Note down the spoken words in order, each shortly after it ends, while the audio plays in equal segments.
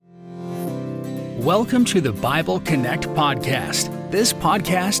Welcome to the Bible Connect podcast. This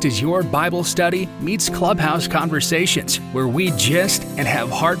podcast is your Bible study meets clubhouse conversations, where we gist and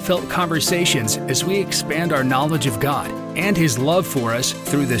have heartfelt conversations as we expand our knowledge of God and His love for us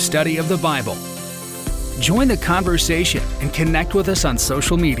through the study of the Bible. Join the conversation and connect with us on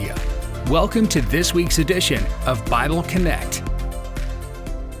social media. Welcome to this week's edition of Bible Connect.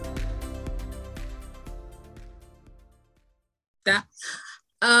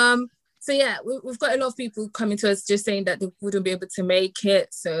 So yeah, we've got a lot of people coming to us just saying that they wouldn't be able to make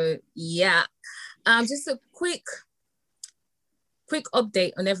it. So yeah, just a quick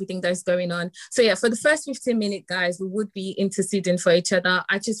update on everything that's going on. So yeah, for the first 15 minutes, guys, we would be interceding for each other.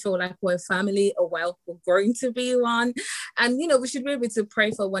 I just feel like we're a family, we're going to be one. And, we should be able to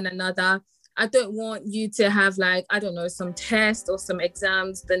pray for one another. I don't want you to have some tests or some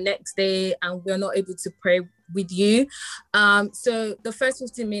exams the next day and we're not able to pray with you. So the first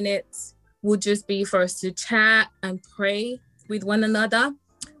 15 minutes would just be for us to chat and pray with one another.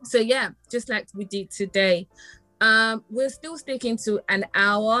 So yeah, just like we did today. We're still sticking to an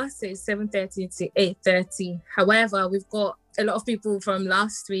hour, so 7:30 to 8:30. However, we've got a lot of people from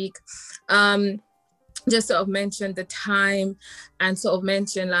last week just sort of mentioned the time and sort of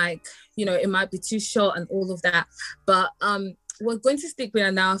mentioned it might be too short and all of that. But we're going to stick with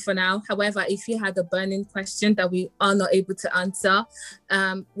an hour for now. However, if you had a burning question that we are not able to answer,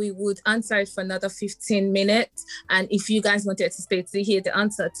 we would answer it for another 15 minutes. And if you guys wanted to stay to hear the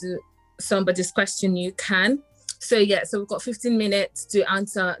answer to somebody's question, you can. So yeah, so we've got 15 minutes to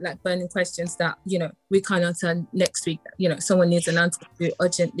answer burning questions that, we can't answer next week. Someone needs an answer to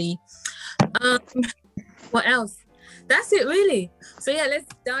urgently. What else? That's it really. So yeah, let's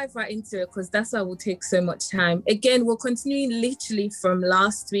dive right into it because that's why we'll take so much time. Again, we're continuing literally from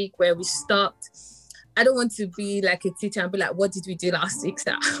last week where we stopped. I don't want to be like a teacher and be like, what did we do last week?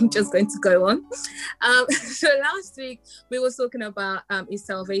 So I'm just going to go on. So last week we were talking about is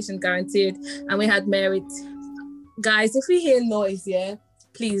salvation guaranteed, and we had merit. Guys, if we hear noise,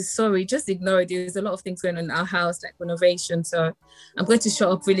 please, sorry, just ignore it. There's a lot of things going on in our house, like renovation. So I'm going to shut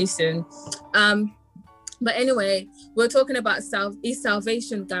up really soon. But anyway, we're talking about is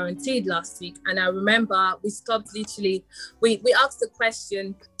salvation guaranteed last week. And I remember we stopped literally, we asked the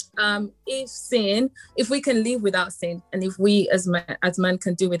question, if we can live without sin, and if we as man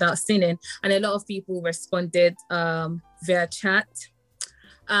can do without sinning. And a lot of people responded via chat.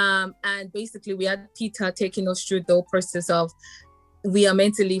 And basically we had Peter taking us through the whole process of we are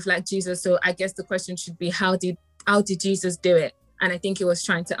meant to live like Jesus. So I guess the question should be, how did Jesus do it? And I think he was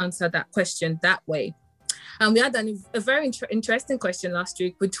trying to answer that question that way. And we had a very interesting question last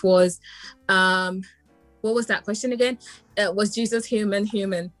week, which was, what was that question again? Was Jesus human?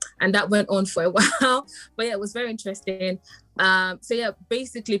 And that went on for a while. But yeah, it was very interesting. So yeah,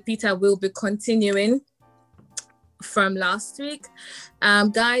 basically Peter will be continuing from last week.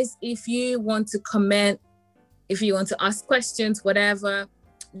 Guys, if you want to comment, if you want to ask questions, whatever,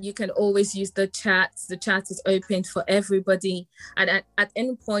 you can always use the chat. The chat is open for everybody. And at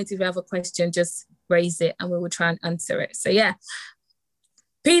any point, if you have a question, just raise it and we will try and answer it. So yeah,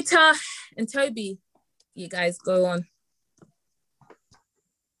 Peter and Toby, you guys go on.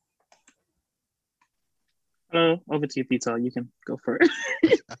 Hello, over to you, Peter. You can go for it.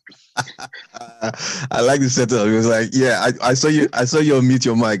 I like the setup. It was like, yeah, I saw you unmute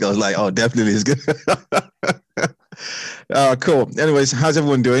your mic. I was like, oh, definitely it's good. Cool. Anyways, how's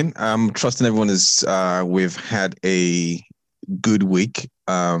everyone doing? I'm trusting everyone is. We've had a good week.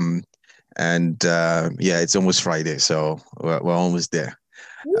 It's almost Friday, so we're almost there.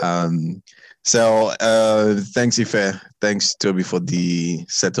 Thanks, Ife. Thanks, Toby, for the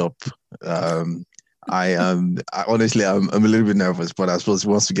setup. I honestly, I'm a little bit nervous, but I suppose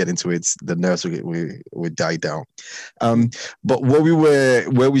once we get into it, the nerves will die down. But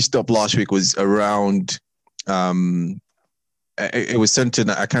where we stopped last week was around. It was centered.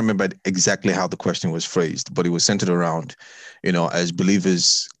 I can't remember exactly how the question was phrased, but it was centered around, as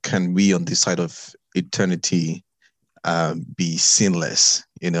believers, can we on this side of eternity be sinless?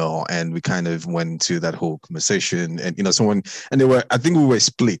 And we kind of went to that whole conversation, and I think we were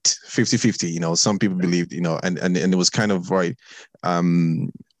split 50-50. Some people believed, and it was kind of right.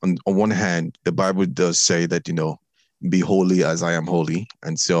 On one hand, the Bible does say that be holy as I am holy,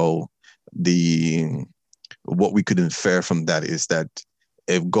 and so what we could infer from that is that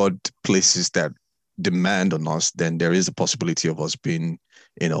if God places that demand on us, then there is a possibility of us being,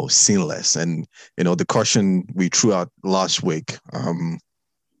 sinless. And, the caution we threw out last week,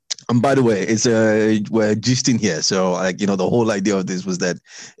 and by the way, we're gisting here. So the whole idea of this was that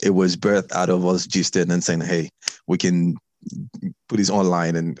it was birthed out of us gisting and saying, hey, we can put this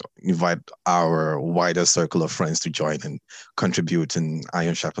online and invite our wider circle of friends to join and contribute, and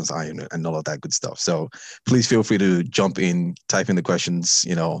iron sharpens iron and all of that good stuff. So please feel free to jump in, type in the questions,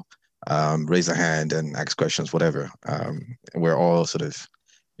 raise a hand and ask questions, whatever. We're all sort of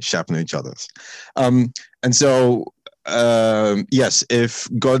sharpening each other's. And so, yes, if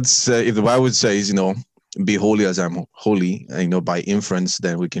the Bible says, be holy as I'm holy, by inference,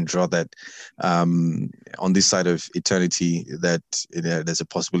 then we can draw that on this side of eternity, that there's a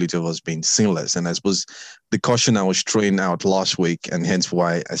possibility of us being sinless. And I suppose the caution I was throwing out last week, and hence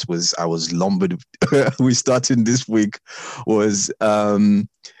why I suppose I was lumbered we started this week, was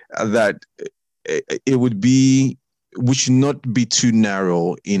that it would be, we should not be too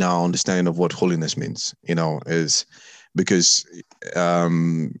narrow in our understanding of what holiness means, is because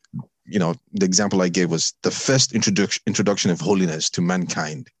the example I gave was the first introduction of holiness to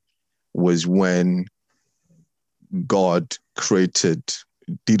mankind was when God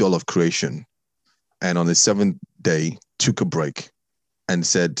did all of creation, and on the seventh day took a break and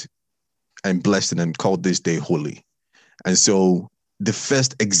said, and blessed it and called this day holy. And so the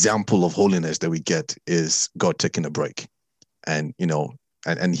first example of holiness that we get is God taking a break, and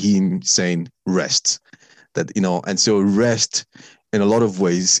and him saying rest, and so rest in a lot of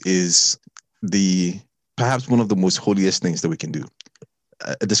ways is perhaps one of the most holiest things that we can do.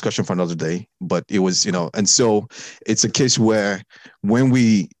 A discussion for another day, but it was, and so it's a case where when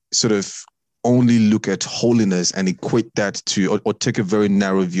we sort of only look at holiness and equate that to, or take a very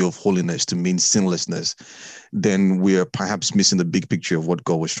narrow view of holiness to mean sinlessness, then we're perhaps missing the big picture of what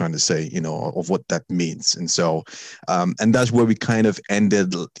God was trying to say, of what that means. And so, and that's where we kind of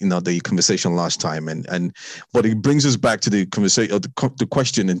ended, the conversation last time. But it brings us back to the conversation, the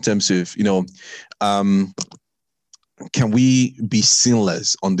question in terms of, can we be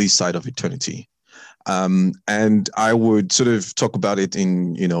sinless on this side of eternity? And I would sort of talk about it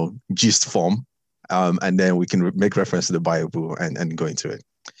in, gist form, and then we can make reference to the Bible and go into it.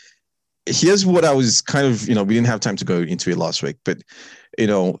 Here's what I was kind of, we didn't have time to go into it last week, but,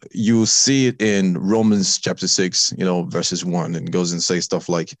 you'll see it in Romans chapter 6, verses 1, and goes and says stuff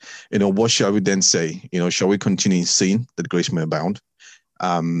like, what shall we then say? Shall we continue in sin that grace may abound?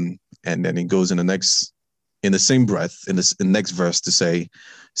 And then it goes in the same breath, in the next verse to say,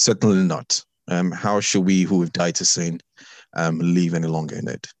 certainly not. How shall we who have died to sin live any longer in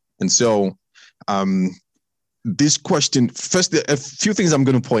it? And so this question, first, a few things I'm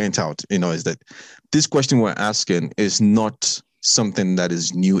going to point out, is that this question we're asking is not something that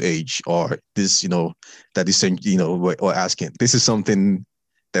is new age, or this, that is, we're asking. This is something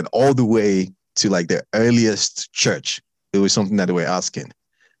that all the way to like the earliest church, it was something that we're asking.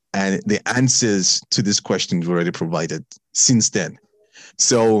 And the answers to this question were already provided since then.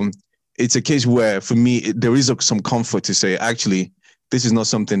 So it's a case where, for me, there is some comfort to say, actually, this is not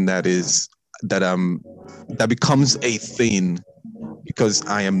something that becomes a thing because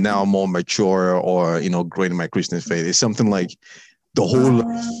I am now more mature or, growing in my Christian faith. It's something like the whole,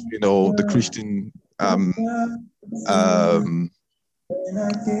 the Christian,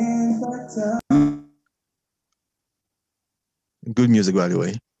 good music, by the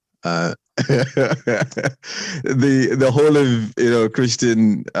way. The whole of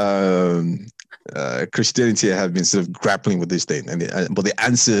Christian Christianity have been sort of grappling with this thing, but the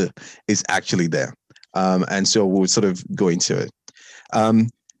answer is actually there, and so we'll sort of go into it.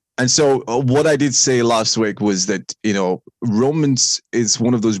 And so what I did say last week was that Romans is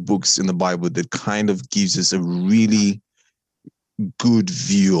one of those books in the Bible that kind of gives us a really good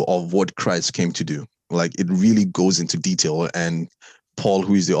view of what Christ came to do. Like, it really goes into detail, and Paul,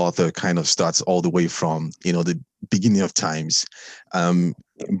 who is the author, kind of starts all the way from, the beginning of times,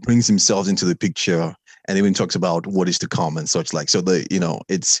 brings himself into the picture, and even talks about what is to come and such like. So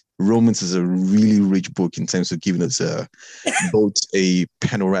it's Romans is a really rich book in terms of giving us both a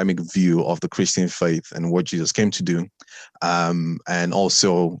panoramic view of the Christian faith and what Jesus came to do, and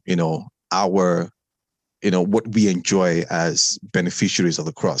also, our what we enjoy as beneficiaries of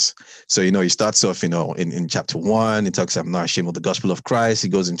the cross. So, he starts off, in chapter 1, he talks, I'm not ashamed of the gospel of Christ. He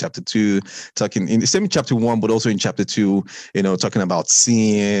goes in chapter 2, talking in the same chapter 1, but also in chapter 2, talking about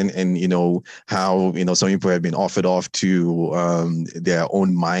sin and, how, some people have been offered off to their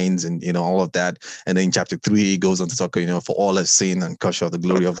own minds and, all of that. And then in chapter 3, he goes on to talk, for all have sinned and cut short of the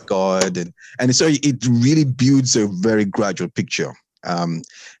glory of God. And so it really builds a very gradual picture.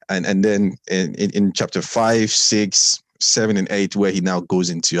 And then in chapter 5, 6, 7, and 8, where he now goes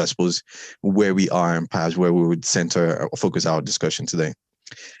into, I suppose, where we are and perhaps where we would center or focus our discussion today.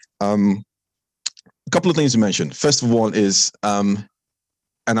 A couple of things to mention. First of all is, and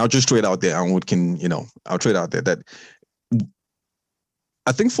I'll just throw it out there, and we can, I'll throw it out there that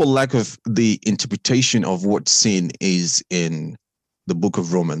I think for lack of the interpretation of what sin is in the book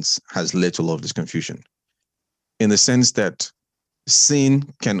of Romans has led to a lot of this confusion, in the sense that sin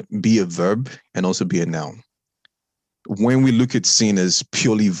can be a verb and also be a noun. When we look at sin as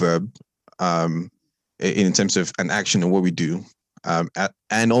purely verb, in terms of an action and what we do,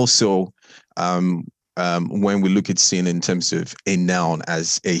 and also when we look at sin in terms of a noun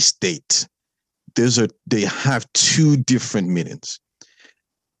as a state, they have two different meanings.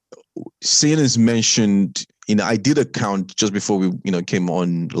 Sin is mentioned. I did a count just before we came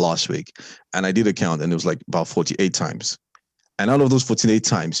on last week, and I did a count, and it was like about 48 times. And out of those 48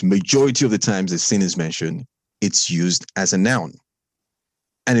 times, majority of the times that sin is mentioned, it's used as a noun,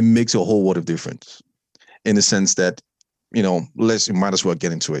 and it makes a whole world of difference, in the sense that we might as well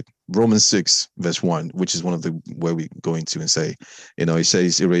get into it. Romans 6 verse 1, which is one of the where we go into and say, it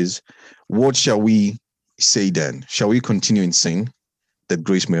says, it is, what shall we say then? Shall we continue in sin that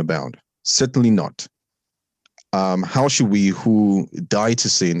grace may abound? Certainly not. How should we who die to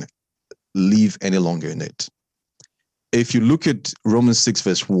sin live any longer in it? If you look at Romans 6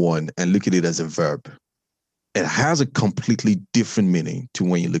 verse 1 and look at it as a verb, it has a completely different meaning to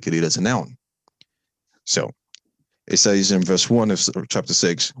when you look at it as a noun. So it says in verse 1 of chapter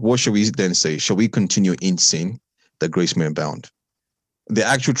 6, what shall we then say? Shall we continue in sin that grace may abound? The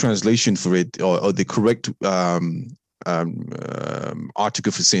actual translation for it, or the correct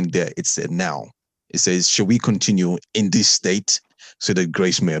article for sin there, it's a noun. It says, shall we continue in this state so that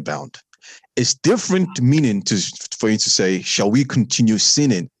grace may abound? It's different meaning for you to say, shall we continue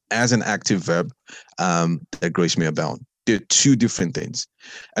sinning as an active verb, that grace may abound? They're two different things.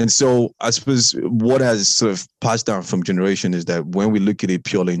 And so I suppose what has sort of passed down from generation is that when we look at it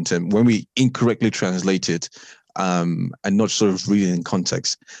purely in terms, when we incorrectly translate it, and not sort of read it in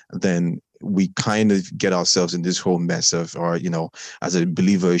context, then we kind of get ourselves in this whole mess of, or, as a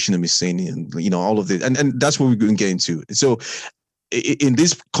believer, you shouldn't be sinning, and, all of this. And that's what we're going to get into. So in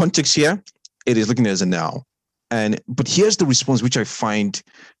this context here, it is looking as a noun. But here's the response, which I find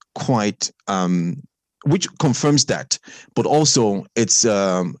quite, which confirms that, but also it's,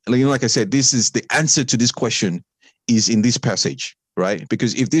 like I said, this is the answer to this question is in this passage, right?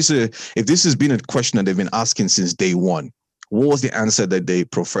 Because if this has been a question that they've been asking since day one, what was the answer that they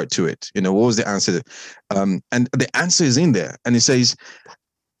preferred to it? What was the answer? And the answer is in there, and it says,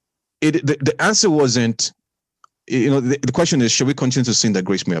 the answer wasn't, the question is, shall we continue to sin that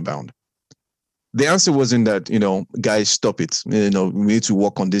grace may abound? The answer wasn't that, guys, stop it. We need to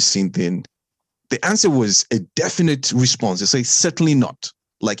work on this sin thing. The answer was a definite response. It says, certainly not.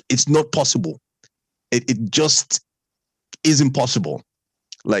 Like, it's not possible. It just is impossible.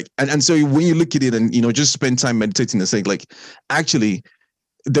 Like, and so when you look at it and, just spend time meditating and saying, like, actually,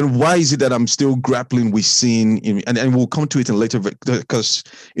 then why is it that I'm still grappling with sin? And we'll come to it in later, because,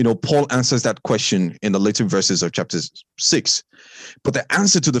 Paul answers that question in the later verses of chapter 6. But the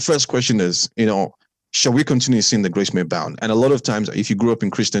answer to the first question is, shall we continue seeing the grace may abound? And a lot of times, if you grew up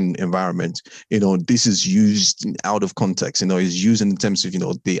in Christian environment, this is used out of context. Is used in terms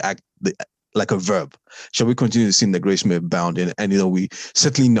of, like a verb. Shall we continue to sin the grace may abound? And we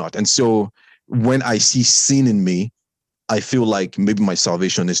certainly not. And so when I see sin in me, I feel like maybe my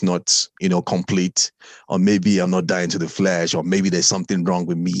salvation is not, complete, or maybe I'm not dying to the flesh, or maybe there's something wrong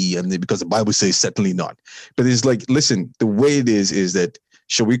with me. And because the Bible says certainly not. But it's like, listen, the way it is that,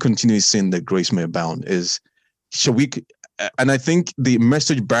 shall we continue to sin that grace may abound? And I think the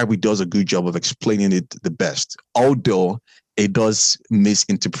Message Bible does a good job of explaining it the best, although it does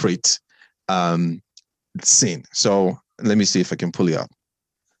misinterpret sin. So let me see if I can pull it up.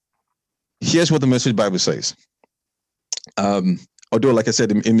 Here's what the Message Bible says. Although, like I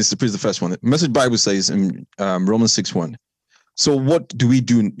said, it misinterprets the first one. The Message Bible says in Romans 6:1. So what do we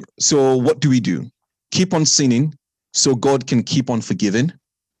do? Keep on sinning so God can keep on forgiving?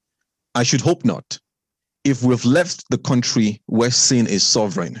 I should hope not. If we've left the country where sin is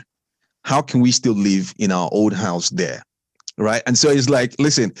sovereign, how can we still live in our old house there? Right? And so it's like,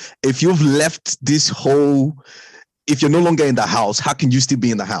 listen, if you've left if you're no longer in the house, how can you still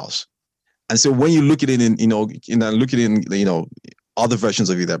be in the house? And so when you look at it in other versions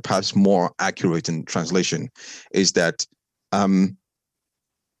of it that perhaps more accurate in translation, is that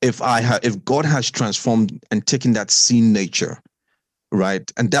if God has transformed and taken that sin nature,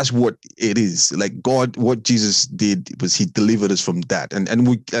 right, and that's what it is. Like God, what Jesus did was He delivered us from that, and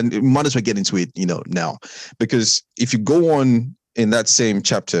we might as well get into it, now, because if you go on in that same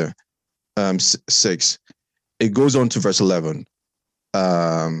chapter 6, it goes on to verse 11.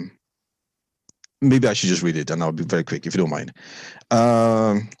 maybe I should just read it and I'll be very quick if you don't mind.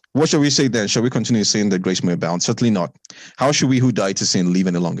 What shall we say then? Shall we continue saying that grace may abound? Certainly not. How should we who died to sin live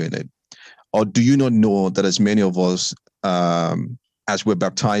any longer in it? Or do you not know that as many of us as were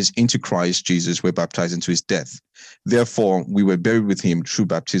baptized into Christ Jesus were baptized into his death? Therefore, we were buried with him through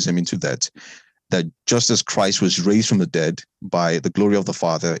baptism into that just as Christ was raised from the dead by the glory of the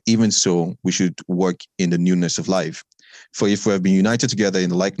Father, even so we should work in the newness of life. For if we have been united together in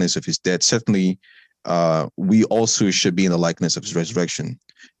the likeness of his death, certainly we also should be in the likeness of his resurrection,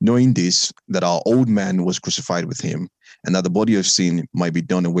 knowing this, that our old man was crucified with him, and that the body of sin might be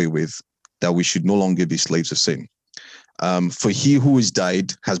done away with, that we should no longer be slaves of sin. For he who is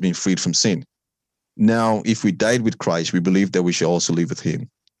died has been freed from sin. Now, if we died with Christ, we believe that we shall also live with him.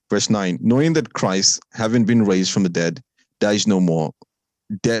 Verse 9, knowing that Christ, having been raised from the dead, dies no more,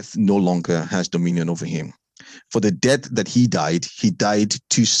 death no longer has dominion over him. For the death that he died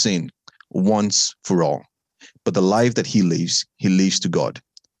to sin once for all. But the life that he lives to God.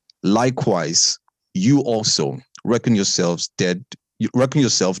 Likewise, you also reckon yourself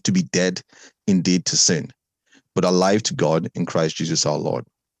to be dead indeed to sin, but alive to God in Christ Jesus our Lord.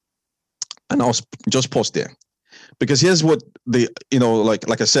 And I'll just pause there. Because here's what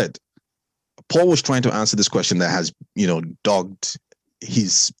like I said, Paul was trying to answer this question that has, dogged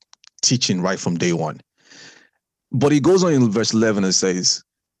his teaching right from day one. But he goes on in verse 11 and says,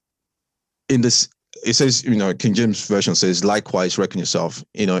 King James Version says, likewise reckon yourself.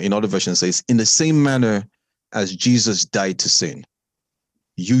 In other versions says, in the same manner as Jesus died to sin,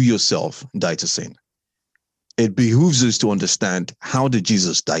 you yourself died to sin. It behooves us to understand, how did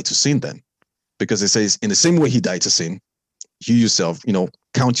Jesus die to sin then? Because it says, in the same way he died to sin, you yourself,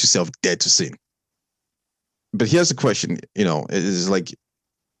 count yourself dead to sin. But here's the question, it is like,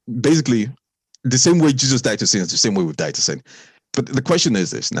 basically, the same way Jesus died to sin is the same way we've died to sin. But the question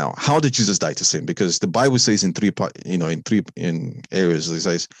is this now: how did Jesus die to sin? Because the Bible says in three areas. It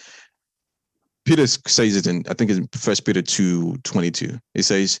says, Peter says it in, I think in 1 Peter 2:22. It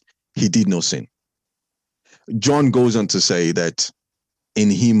says he did no sin. John goes on to say that in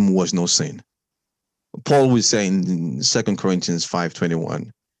him was no sin. Paul was saying in 2 Corinthians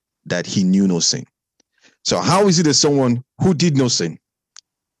 5:21 that he knew no sin. So how is it that someone who did no sin,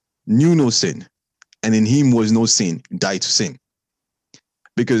 knew no sin, and in him was no sin, died to sin?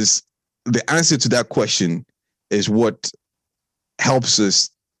 Because the answer to that question is what helps us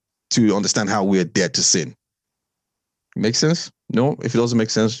to understand how we are dead to sin. Make sense? No? If it doesn't make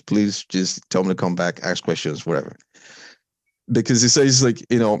sense, please just tell me to come back, ask questions, whatever. Because it says,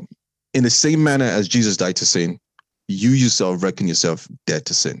 in the same manner as Jesus died to sin, you yourself reckon yourself dead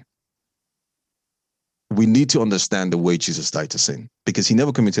to sin. We need to understand the way Jesus died to sin, because he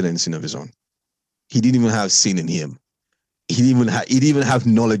never committed any sin of his own. He didn't even have sin in him. He didn't even have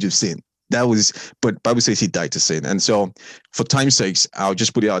knowledge of sin. But Bible says he died to sin. And so for time's sakes, I'll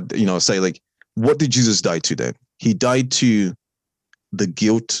just put it out, say what did Jesus die to then? He died to the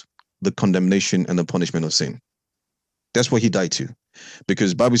guilt, the condemnation, and the punishment of sin. That's what he died to.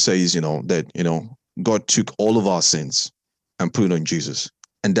 Because Bible says, that, God took all of our sins and put it on Jesus.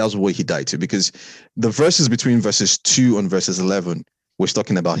 And that's what he died to. Because the verses between verses 2 and verses 11 was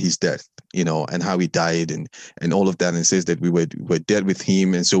talking about his death, and how he died and all of that. And it says that we were dead with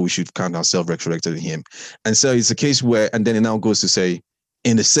him. And so we should count ourselves resurrected in him. And so it's a case where, and then it now goes to say,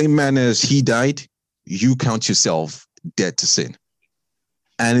 in the same manner as he died, you count yourself dead to sin.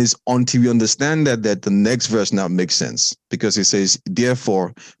 And it's until we understand that the next verse now makes sense, because it says,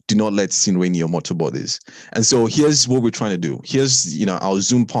 therefore, do not let sin reign in your mortal bodies. And so here's what we're trying to do. Here's, I'll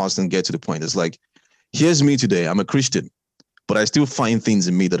zoom past and get to the point. It's like, here's me today. I'm a Christian, but I still find things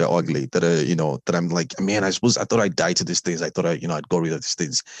in me that are ugly, that are, that I'm like, man, I thought I died to these things. I thought I'd got rid of these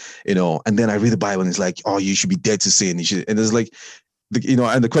things, and then I read the Bible and it's like, oh, you should be dead to sin. And it's like,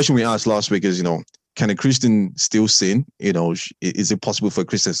 and the question we asked last week is, can a Christian still sin? Is it possible for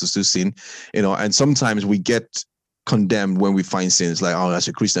Christians to still sin? And sometimes we get condemned when we find sins, like, oh, as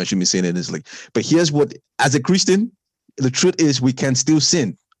a Christian, I shouldn't be sinning. It's like, but here's what, as a Christian, the truth is we can still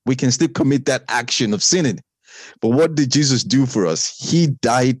sin. We can still commit that action of sinning. But what did Jesus do for us? He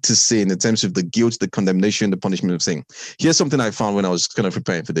died to sin in terms of the guilt, the condemnation, the punishment of sin. Here's something I found when I was kind of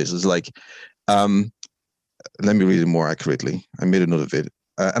preparing for this. It's like, let me read it more accurately. I made a note of it.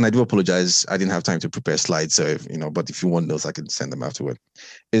 And I do apologize. I didn't have time to prepare slides. So, but if you want those, I can send them afterward.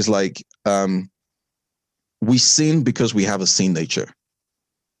 It's like, we sin because we have a sin nature.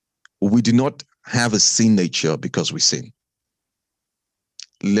 We do not have a sin nature because we sin.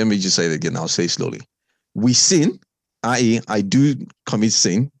 Let me just say it again. I'll say it slowly. We sin, i.e., I do commit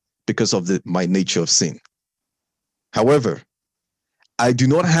sin because of my nature of sin. However, I do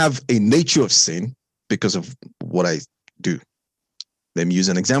not have a nature of sin because of what I do. Let me use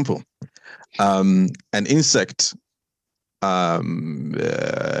an example. An insect, take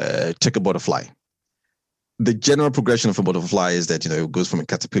a butterfly. The general progression of a butterfly is that, it goes from a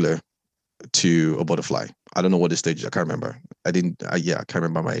caterpillar to a butterfly. I don't know what the stage, I can't remember. I can't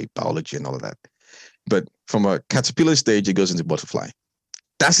remember my biology and all of that. But from a caterpillar stage, it goes into butterfly.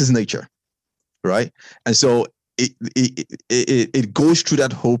 That's his nature, right? And so it goes through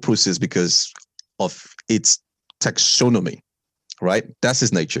that whole process because of its taxonomy, right? That's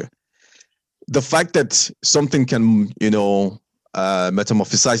his nature. The fact that something can,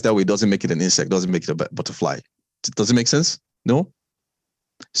 metamorphosize that way doesn't make it an insect, doesn't make it a butterfly. Does it make sense? No.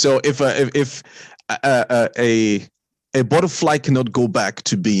 So if a butterfly cannot go back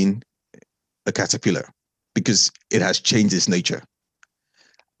to being a caterpillar because it has changed its nature.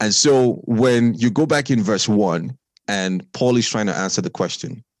 And so when you go back in verse 1 and Paul is trying to answer the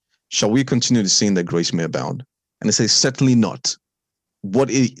question, shall we continue to sin that grace may abound? And it says, certainly not. What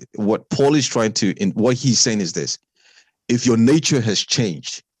Paul is trying to, what he's saying is this: if your nature has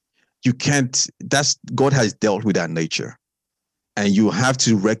changed, you can't, God has dealt with that nature. And you have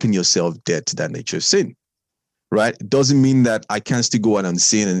to reckon yourself dead to that nature of sin, right? It doesn't mean that I can't still go out and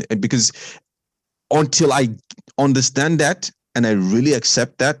sin. And because until I understand that and I really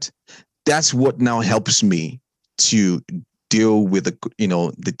accept that, that's what now helps me to deal with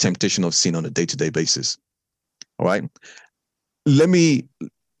the temptation of sin on a day-to-day basis. All right. Let me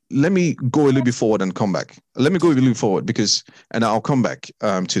go a little bit forward and come back. Let me go a little forward and I'll come back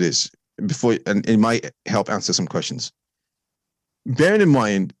to this before, and it might help answer some questions. Bearing in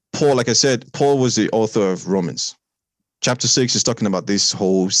mind, Paul, like I said, Paul was the author of Romans. Chapter 6 is talking about this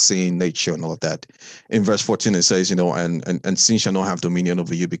whole sin nature and all of that. In verse 14, it says, and sin shall not have dominion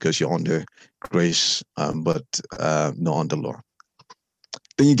over you because you're under grace, but not under law.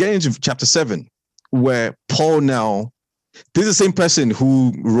 Then you get into chapter 7, where Paul now, this is the same person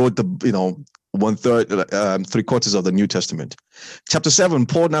who wrote the, 1/3, 3/4 of the New Testament. Chapter 7,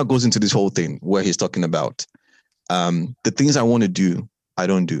 Paul now goes into this whole thing where he's talking about the things I want to do, I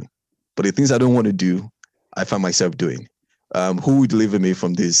don't do. But the things I don't want to do, I find myself doing. Who will deliver me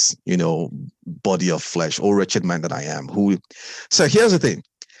from this, body of flesh, oh wretched man that I am? So here's the thing.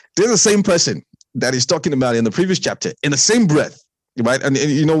 There's the same person that he's talking about in the previous chapter, in the same breath, right? And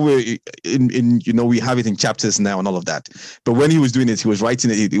we have it in chapters now and all of that. But when he was doing it, he was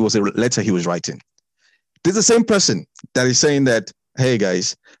writing it. It was a letter he was writing. There's the same person that is saying that, hey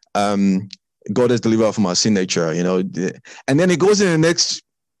guys, God has delivered from our sin nature, and then it goes in the next,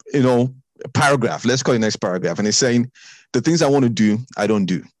 paragraph. Let's call it next paragraph, and it's saying the things I want to do, I don't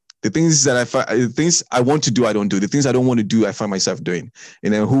do. The things I want to do, I don't do. The things I don't want to do, I find myself doing.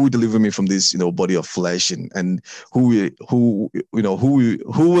 And then who will deliver me from this, body of flesh, and who will,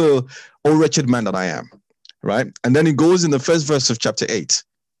 oh wretched man that I am, right? And then it goes in the first verse of chapter 8,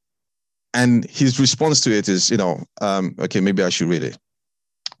 and his response to it is, okay, maybe I should read it.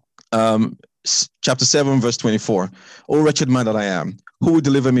 Chapter 7, verse 24. Oh wretched man that I am, who will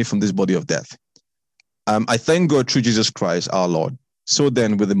deliver me from this body of death? I thank God through Jesus Christ our Lord. So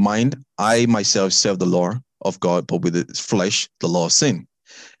then, with the mind, I myself serve the law of God, but with the flesh, the law of sin.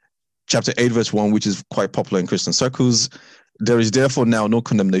 Chapter 8, verse 1, which is quite popular in Christian circles. There is therefore now no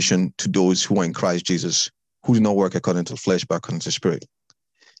condemnation to those who are in Christ Jesus, who do not work according to the flesh, but according to the Spirit.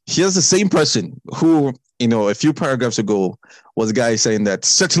 Here's the same person who, a few paragraphs ago was a guy saying that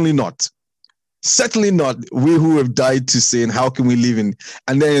certainly not, we who have died to sin, how can we live in?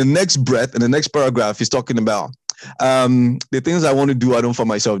 And then in the next breath, in the next paragraph, he's talking about the things I want to do, I don't find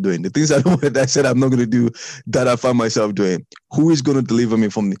myself doing. The things that I said I'm not going to do, that I find myself doing. Who is going to deliver me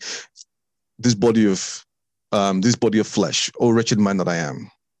from this body of flesh? Oh, wretched man that I am.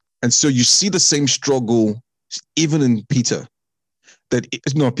 And so you see the same struggle even in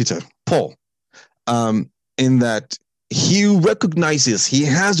Paul, in that he recognizes, he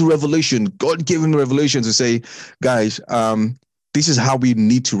has revelation. God gave him revelation to say, guys, this is how we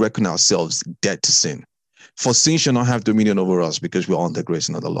need to reckon ourselves dead to sin. For sin shall not have dominion over us because we're under grace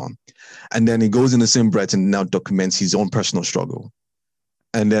and not the law. And then he goes in the same breath and now documents his own personal struggle.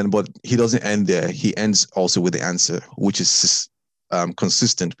 And then, but he doesn't end there. He ends also with the answer, which is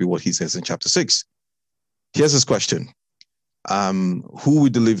consistent with what he says in chapter 6. Here's his question. Who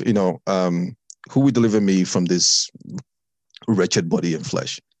will deliver me from this wretched body and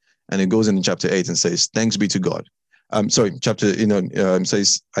flesh? And it goes in chapter 8 and says, thanks be to God.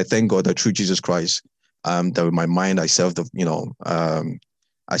 Says, I thank God that through Jesus Christ, that with my mind I serve the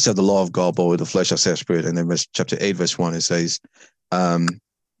law of God, but with the flesh I serve spirit. And then chapter 8, verse 1, it says,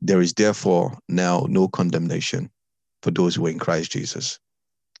 there is therefore now no condemnation for those who are in Christ Jesus.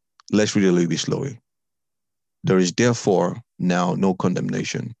 Let's read it a little bit slowly. There is therefore now no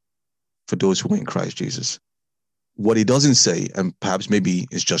condemnation for those who are in Christ Jesus. What it doesn't say, and perhaps maybe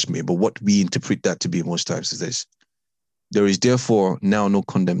it's just me, but what we interpret that to be most times is this. There is therefore now no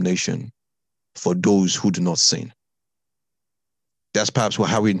condemnation for those who do not sin. That's perhaps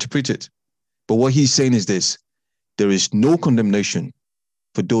how we interpret it. But what he's saying is this. There is no condemnation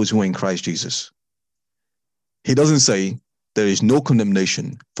for those who are in Christ Jesus. He doesn't say there is no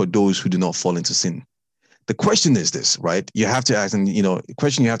condemnation for those who do not fall into sin. The question is this, right? You have to ask, and the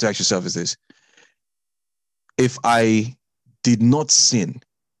question you have to ask yourself is this. If I did not sin,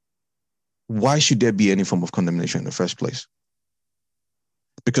 why should there be any form of condemnation in the first place?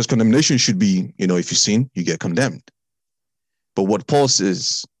 Because condemnation should be, if you sin, you get condemned. But what Paul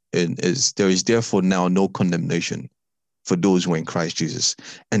says is there is therefore now no condemnation for those who are in Christ Jesus.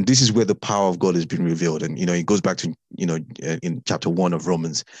 And this is where the power of God has been revealed. And, it goes back to, in chapter 1 of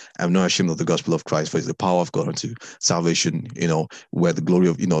Romans, I'm not ashamed of the gospel of Christ, for it's the power of God unto salvation, where the glory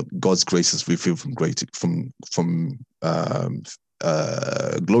of, God's grace is revealed from glory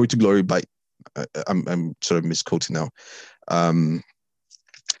to glory by, I'm sort of misquoting now.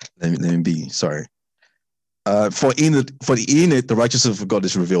 Let me be, sorry. For in it, the righteousness of God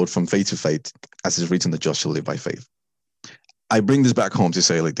is revealed from faith to faith, as is written, the just shall live by faith. I bring this back home to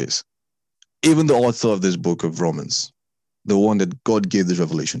say like this. Even the author of this book of Romans, the one that God gave this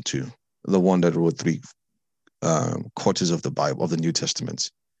revelation to, the one that wrote 3 quarters of the Bible, of the New Testament,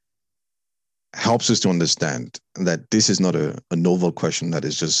 helps us to understand that this is not a novel question that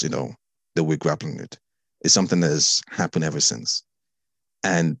is just, that we're grappling with. It's something that has happened ever since.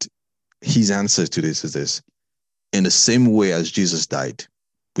 And his answer to this is this. In the same way as Jesus died,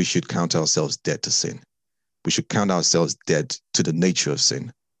 we should count ourselves dead to sin. We should count ourselves dead to the nature of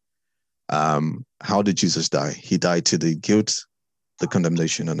sin. How did Jesus die? He died to the guilt, the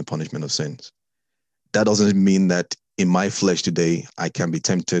condemnation, and the punishment of sins. That doesn't mean that in my flesh today, I can be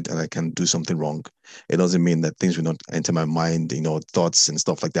tempted and I can do something wrong. It doesn't mean that things will not enter my mind, thoughts and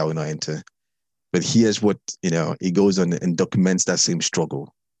stuff like that will not enter. But here's what, he goes on and documents that same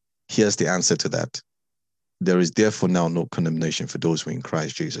struggle. Here's the answer to that. There is therefore now no condemnation for those who are in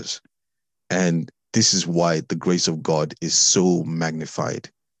Christ Jesus. And this is why the grace of God is so magnified,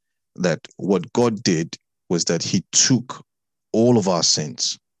 that what God did was that he took all of our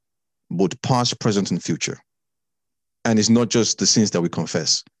sins, both past, present, and future. And it's not just the sins that we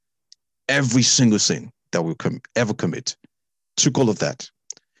confess. Every single sin that we ever commit, took all of that,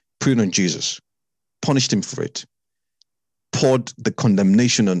 put it on Jesus, punished him for it, poured the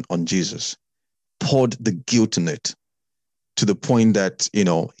condemnation on Jesus, poured the guilt in it, to the point that,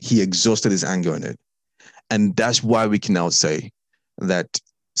 he exhausted his anger in it. And that's why we can now say that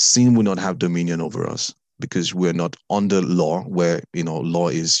sin will not have dominion over us, because we're not under law where, law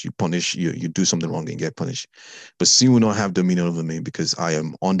is you punish, you do something wrong and get punished. But sin will not have dominion over me because I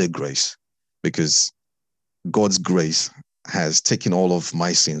am under grace, because God's grace has taken all of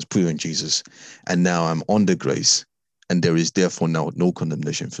my sins, put it on Jesus. And now I'm under grace. And there is therefore now no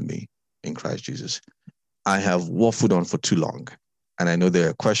condemnation for me in Christ Jesus. I have waffled on for too long. And I know there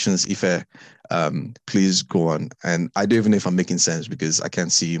are questions. Ife, please go on. And I don't even know if I'm making sense because I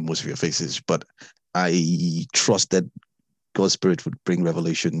can't see most of your faces, but I trust that God's Spirit would bring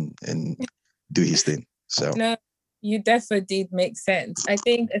revelation and do his thing. So no, you definitely did make sense. I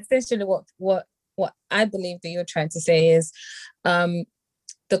think essentially what I believe that you're trying to say is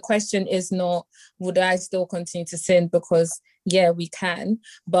the question is not, would I still continue to sin? Because yeah, we can,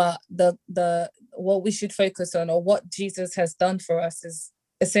 but the what we should focus on, or what Jesus has done for us, is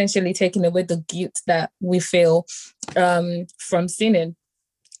essentially taking away the guilt that we feel from sinning.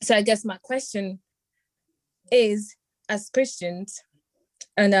 So I guess my question is, as Christians,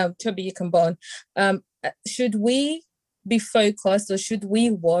 and Toby, you can bond, should we be focused, or should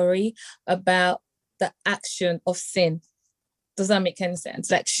we worry about the action of sin? Does that make any sense?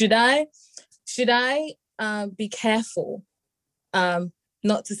 Like, should I be careful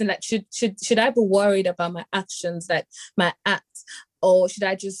not to sin? Like, should I be worried about my actions, like my acts, or should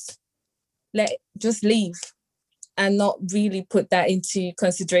I just leave and not really put that into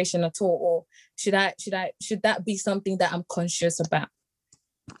consideration at all? Or should that be something that I'm conscious about?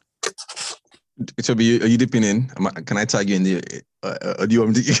 Toby, are you dipping in? Can I tag you in the? Do you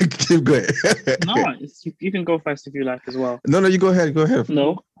want me to keep going? No, you can go first if you like as well. No, you go ahead. Go ahead.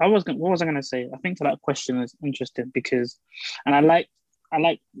 No, what was I going to say? I think that question is interesting because, and I like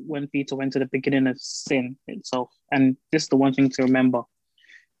when Peter went to the beginning of sin itself, and this is the one thing to remember.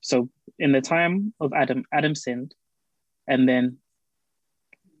 So in the time of Adam sinned, and then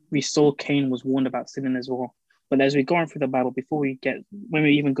we saw Cain was warned about sinning as well. But as we go on through the Bible, when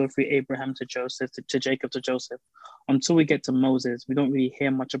we even go through Abraham to Joseph, to Jacob to Joseph, until we get to Moses, we don't really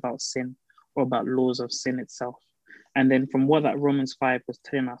hear much about sin or about laws of sin itself. And then from what that Romans 5 was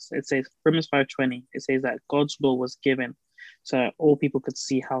telling us, it says, Romans 5:20, it says that God's law was given so that all people could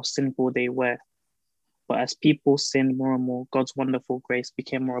see how sinful they were. But as people sinned more and more, God's wonderful grace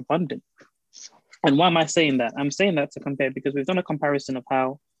became more abundant. And why am I saying that? I'm saying that to compare, because we've done a comparison of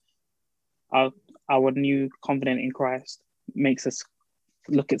how our new confidence in Christ makes us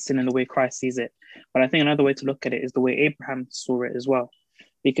look at sin in the way Christ sees it. But I think another way to look at it is the way Abraham saw it as well.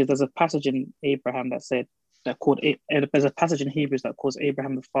 Because there's a passage in Abraham there's a passage in Hebrews that calls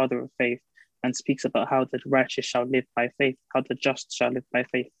Abraham the father of faith and speaks about how the righteous shall live by faith, how the just shall live by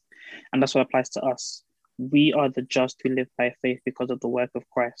faith. And that's what applies to us. We are the just who live by faith because of the work of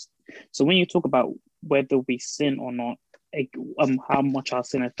Christ. So when you talk about whether we sin or not, how much our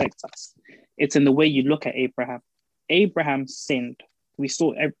sin affects us, it's in the way you look at Abraham. Abraham sinned. We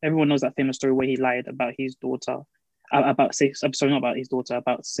saw, everyone knows that famous story where he lied about his daughter, about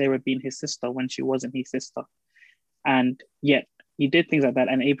Sarah being his sister when she wasn't his sister. And yet he did things like that.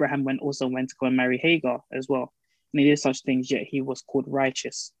 And Abraham also went to go and marry Hagar as well. And he did such things, yet he was called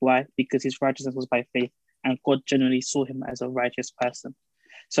righteous. Why? Because his righteousness was by faith, and God generally saw him as a righteous person.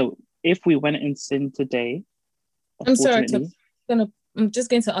 So if we went in sin today, I'm just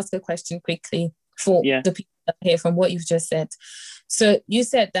going to ask a question quickly for the people that are here from what you've just said. So you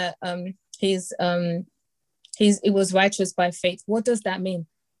said that it was righteous by faith. What does that mean?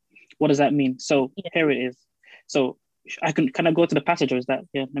 What does that mean? So here it is. So can I go to the passage, or is that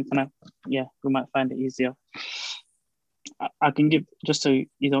we might find it easier. I can give, just so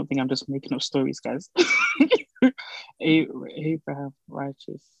you don't think I'm just making up stories, guys. Abraham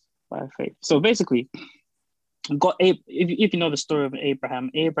righteous by faith. So basically, if you know the story of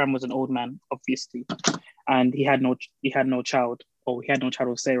Abraham was an old man, obviously, and he had no child, or he had no child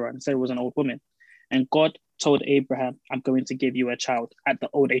with Sarah, and Sarah was an old woman. And God told Abraham, I'm going to give you a child at the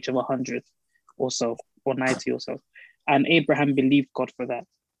old age of 100 or so, or 90 or so. And Abraham believed God for that.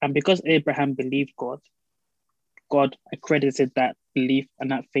 And because Abraham believed God accredited that belief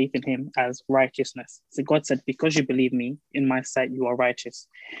and that faith in him as righteousness. So God said, because you believe me, in my sight, you are righteous.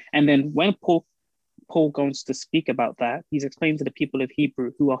 And then when Paul goes to speak about that, he's explaining to the people of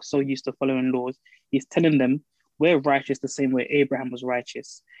Hebrew who are so used to following laws, he's telling them, we're righteous the same way Abraham was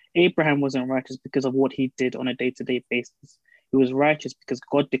righteous. Abraham wasn't righteous because of what he did on a day-to-day basis. He was righteous because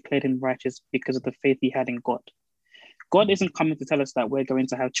God declared him righteous because of the faith he had in God. God isn't coming to tell us that we're going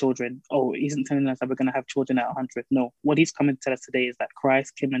to have children. Oh, he isn't telling us that we're going to have children at 100. No, what he's coming to tell us today is that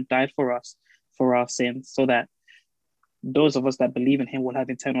Christ came and died for us, for our sins, so that those of us that believe in him will have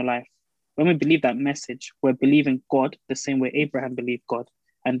eternal life. When we believe that message, we're believing God the same way Abraham believed God.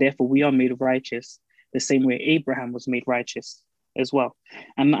 And therefore we are made righteous the same way Abraham was made righteous as well.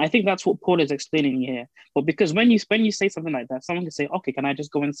 And I think that's what Paul is explaining here. But because when you say something like that, someone can say, okay, can I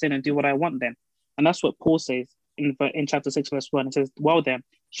just go and sin and do what I want then? And that's what Paul says in chapter 6, verse 1. It says, well then,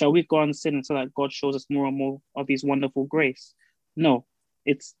 shall we go and sin until that God shows us more and more of his wonderful grace? No,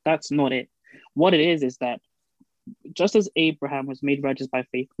 that's not it. What it is that just as Abraham was made righteous by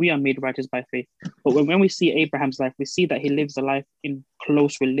faith, we are made righteous by faith. But when we see Abraham's life, we see that he lives a life in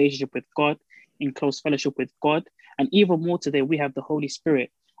close relationship with God, in close fellowship with God. And even more today, we have the Holy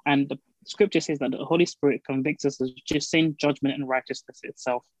Spirit. And the scripture says that the Holy Spirit convicts us of just sin, judgment, and righteousness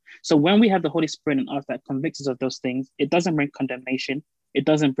itself. So when we have the Holy Spirit in us that convicts us of those things, it doesn't bring condemnation, it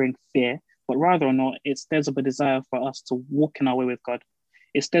doesn't bring fear, but rather or not, it stirs up a desire for us to walk in our way with God.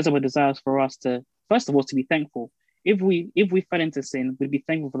 It stirs up a desire for us to, first of all, to be thankful. If we fell into sin, we'd be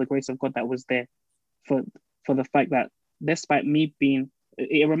thankful for the grace of God that was there, for the fact that despite me being,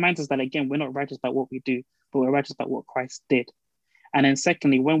 it reminds us that, again, we're not righteous by what we do, but we're righteous by what Christ did. And then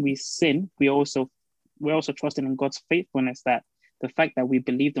secondly, when we sin, we're also trusting in God's faithfulness, that the fact that we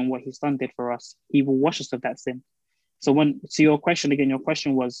believed in what his son did for us, he will wash us of that sin. So your question again, your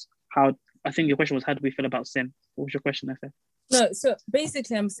question was how do we feel about sin? What was your question, I said? No, so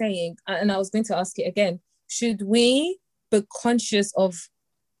basically I'm saying, and I was going to ask it again, should we be conscious of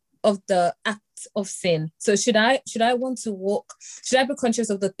the act of sin? So should I be conscious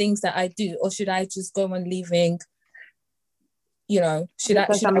of the things that I do, or should I just go on living,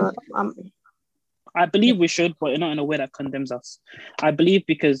 I believe we should, but not in a way that condemns us. I believe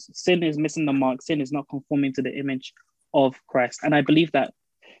because sin is missing the mark, sin is not conforming to the image of Christ. And I believe that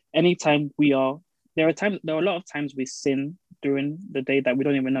anytime there are a lot of times we sin during the day that we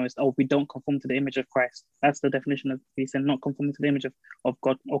don't even know. We don't conform to the image of Christ. That's the definition of sin, not conforming to the image of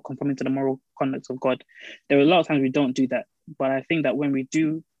God, or conforming to the moral conduct of God. There are a lot of times we don't do that. But I think that when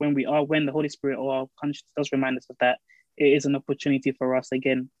the Holy Spirit or our conscience does remind us of that, it is an opportunity for us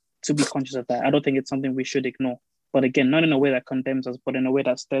again to be conscious of that. I don't think it's something we should ignore. But again, not in a way that condemns us, but in a way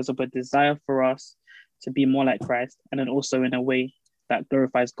that stirs up a desire for us to be more like Christ, and then also in a way that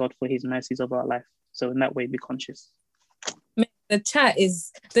glorifies God for his mercies of our life. So in that way, be conscious. The chat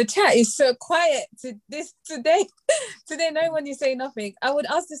is so quiet to this today. Today, no one is saying nothing. I would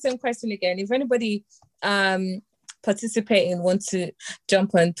ask the same question again. If anybody participating want to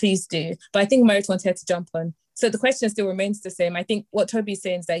jump on, please do. But I think Merit wanted to jump on. So the question still remains the same. I think what Toby's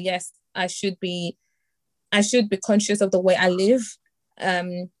saying is that yes, I should be conscious of the way I live,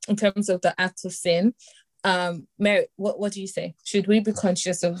 in terms of the act of sin. Merit, what do you say? Should we be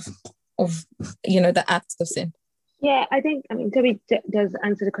conscious of the acts of sin? Yeah, I think, Toby does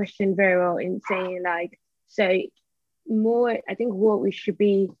answer the question very well in saying I think what we should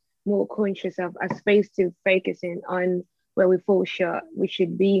be more conscious of, as opposed to focusing on where we fall short, we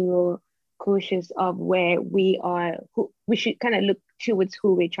should be more cautious of where we are. We should kind of look towards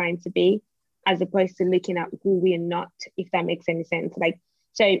who we're trying to be, as opposed to looking at who we're not, if that makes any sense. Like,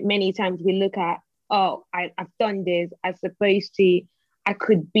 so many times we look at, oh, I've done this, as opposed to I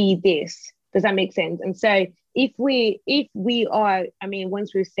could be this. Does that make sense? And so if we are,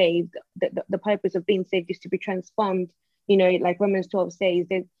 once we're saved, the purpose of being saved is to be transformed. Like Romans 12 says,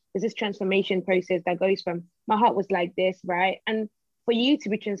 there's this transformation process that goes from my heart was like this, right? And for you to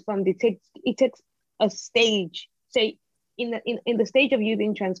be transformed, it takes a stage. So in the stage of you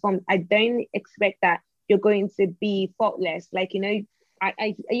being transformed, I don't expect that you're going to be faultless. Like,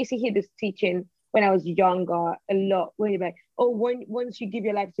 I used to hear this teaching when I was younger a lot, where you're like, oh, once you give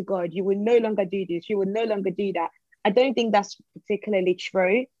your life to God, you will no longer do this, you will no longer do that. I don't think that's particularly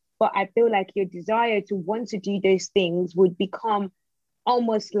true, but I feel like your desire to want to do those things would become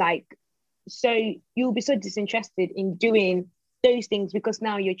almost like, so you'll be so disinterested in doing those things, because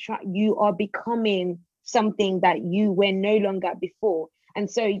now you are becoming something that you were no longer before. And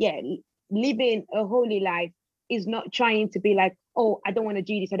so, yeah, living a holy life is not trying to be like, oh, I don't want to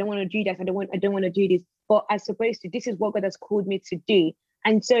do this, I don't want to do that, I don't want to do this, but as opposed to, this is what God has called me to do.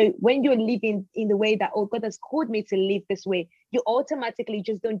 And so when you're living in the way that, oh, God has called me to live this way, you automatically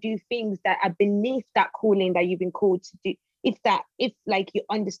just don't do things that are beneath that calling that you've been called to do. If you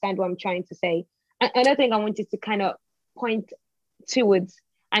understand what I'm trying to say. Another thing I wanted to kind of point towards,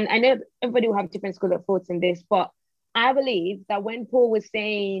 and I know everybody will have different school of thoughts in this, but I believe that when Paul was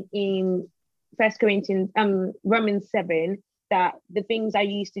saying in Romans 7, that the things I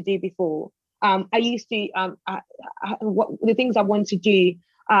used to do before, the things I want to do,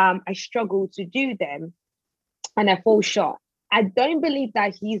 I struggle to do them and I fall short. I don't believe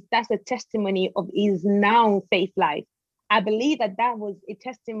that that's a testimony of his now faith life. I believe that was a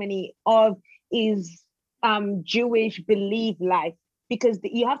testimony of his Jewish belief life, because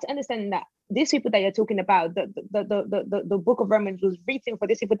you have to understand that these people that you're talking about, the book of Romans was written for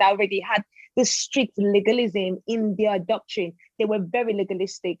these people that already had this strict legalism in their doctrine. They were very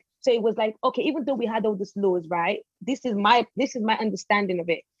legalistic. So it was like, okay, even though we had all these laws, right? This is my understanding of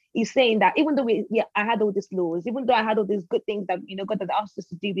it. He's saying that even though I had all these laws, even though I had all these good things that God had asked us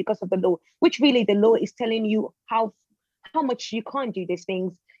to do because of the law, which really the law is telling you how much you can't do these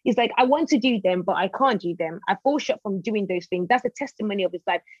things. It's like, I want to do them, but I can't do them. I fall short from doing those things. That's a testimony of his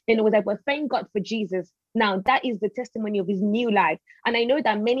life. Then it was like, well, thank God for Jesus. Now that is the testimony of his new life. And I know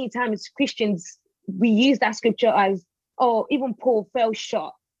that many times Christians, we use that scripture as, oh, even Paul fell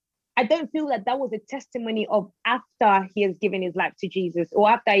short. I don't feel that was a testimony of after he has given his life to Jesus, or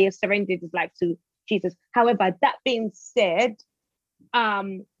after he has surrendered his life to Jesus. However, that being said,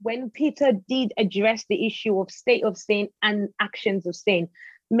 when Peter did address the issue of state of sin and actions of sin,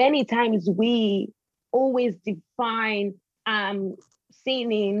 many times we always define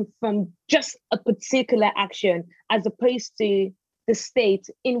sinning from just a particular action, as opposed to the state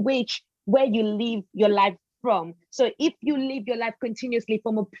in which where you live your life from. So if you live your life continuously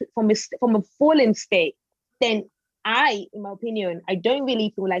from a fallen state, then in my opinion, I don't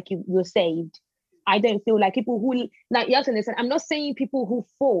really feel like you're saved. I don't feel like people who, like, you have to understand, I'm not saying people who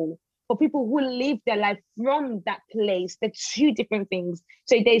fall, but people who live their life from that place. They're two different things.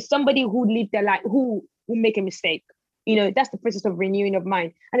 So there's somebody who live their life, who make a mistake. That's the process of renewing of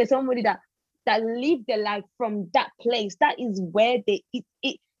mind. And there's somebody that live their life from that place. That is where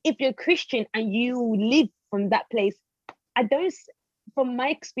if you're a Christian and you live from that place, from my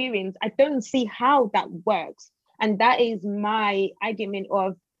experience, I don't see how that works. And that is my argument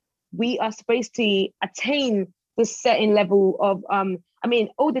of, we are supposed to attain this certain level of,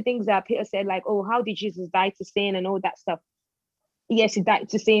 all the things that Peter said, like, oh, how did Jesus die to sin and all that stuff? yes, he died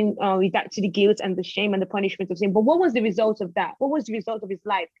to sin, he died to the guilt and the shame and the punishment of sin. But what was the result of that? What was the result of his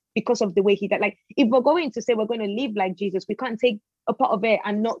life because of the way he died? Like, if we're going to say we're going to live like Jesus, we can't take a part of it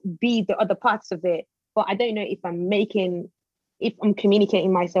and not be the other parts of it. But I don't know if I'm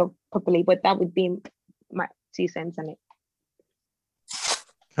communicating myself properly, but that would be my 2 cents on it.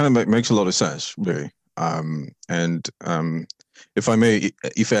 Kind of makes a lot of sense, really. If I may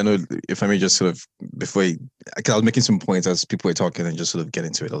just sort of, before I was making some points as people were talking, and just sort of get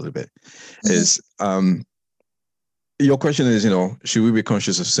into it a little bit, is your question is, should we be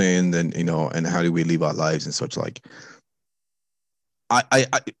conscious of sin, and and how do we live our lives and such like. I'm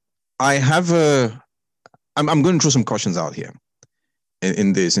going to throw some cautions out here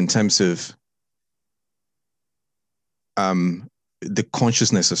in this, in terms of the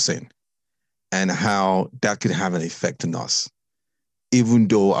consciousness of sin and how that could have an effect on us, even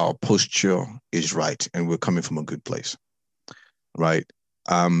though our posture is right and we're coming from a good place, right?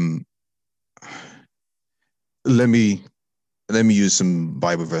 Let me use some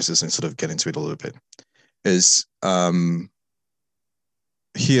Bible verses and sort of get into it a little bit. Is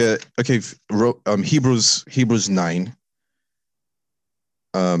here, okay, Hebrews 9,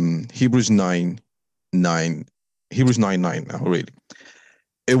 Hebrews 9:9. I'll read.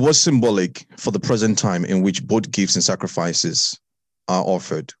 It was symbolic for the present time in which both gifts and sacrifices are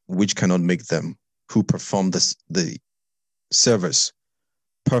offered, which cannot make them who perform the service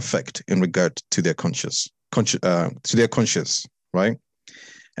perfect in regard to their conscience, right?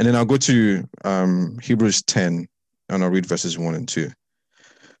 And then I'll go to Hebrews 10, and I'll read verses 1 and 2.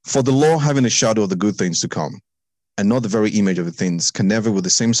 For the law, having a shadow of the good things to come, and not the very image of the things, can never, with the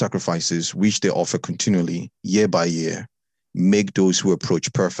same sacrifices which they offer continually, year by year, make those who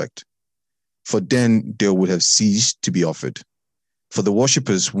approach perfect. For then they would have ceased to be offered. For the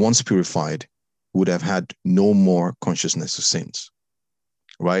worshippers, once purified, would have had no more consciousness of sins.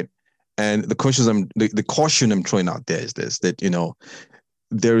 Right? And the caution I'm throwing out there is this, that,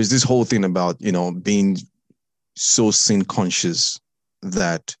 there is this whole thing about, being so sin conscious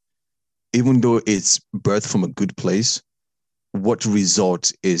that even though it's birthed from a good place, what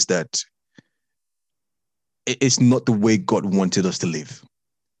results is that it's not the way God wanted us to live.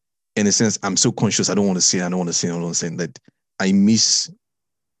 In a sense, I'm so conscious, I don't want to sin, that I miss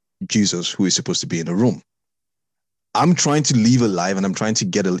Jesus, who is supposed to be in the room. I'm trying to live a life, and I'm trying to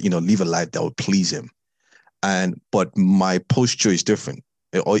live a life that will please him. But my posture is different,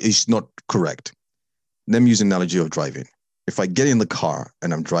 or it's not correct. Let me use the analogy of driving. If I get in the car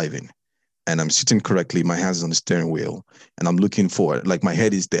and I'm driving and I'm sitting correctly, my hands on the steering wheel, and I'm looking forward, like my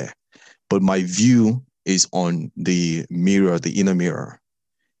head is there, but my view is on the mirror, the inner mirror.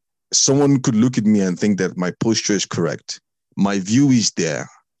 Someone could look at me and think that my posture is correct. My view is there.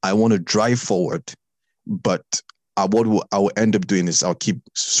 I want to drive forward, but what I will end up doing is I'll keep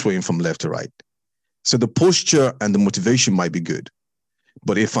swaying from left to right. So the posture and the motivation might be good,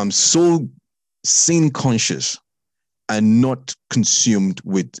 but if I'm so sin conscious and not consumed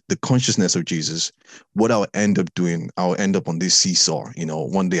with the consciousness of Jesus, what I'll end up doing, I'll end up on this seesaw.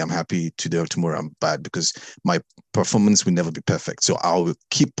 One day I'm happy, today or tomorrow I'm bad, because my performance will never be perfect. So I'll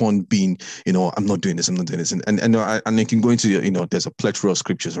keep on being, I'm not doing this. And I can go into, there's a plethora of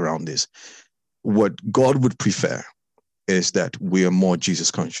scriptures around this. What God would prefer is that we are more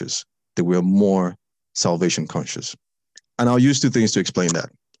Jesus conscious, that we are more salvation conscious. And I'll use 2 things to explain that,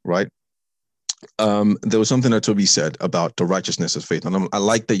 right? There was something that Toby said about the righteousness of faith. And I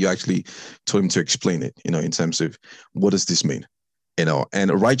like that you actually told him to explain it, in terms of what does this mean? And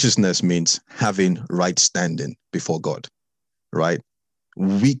righteousness means having right standing before God, right?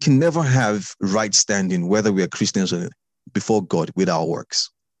 We can never have right standing, whether we are Christians or before God, with our works.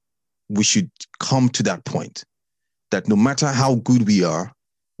 We should come to that point that no matter how good we are,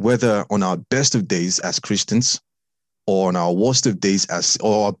 whether on our best of days as Christians, or on our worst of days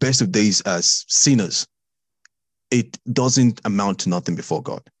or our best of days as sinners, it doesn't amount to nothing before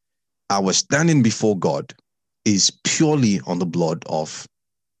God. Our standing before God is purely on the blood of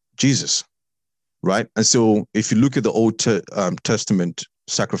Jesus, right? And so if you look at the Old Testament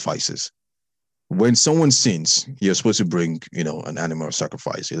sacrifices, when someone sins, you're supposed to bring, an animal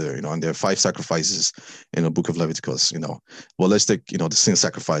sacrifice, either, and there are 5 sacrifices in the book of Leviticus, Well, let's take, the sin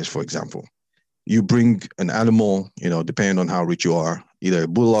sacrifice, for example. You bring an animal, depending on how rich you are, either a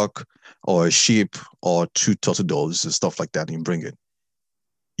bullock or a sheep or 2 turtle doves and stuff like that, and you bring it.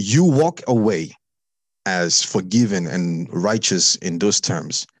 You walk away as forgiven and righteous in those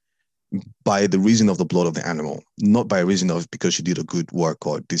terms by the reason of the blood of the animal, not by reason of because you did a good work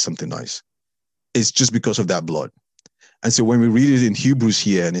or did something nice. It's just because of that blood. And so when we read it in Hebrews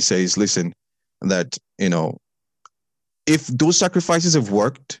here, and it says, listen, that, if those sacrifices have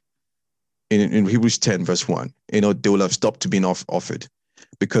worked in Hebrews 10 verse 1, they will have stopped to being offered,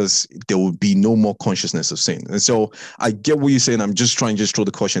 because there will be no more consciousness of sin. And so I get what you're saying. I'm just trying to throw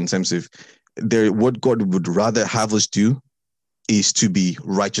the caution in terms of what God would rather have us do is to be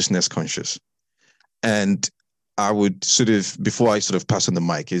righteousness conscious. And I would before I pass on the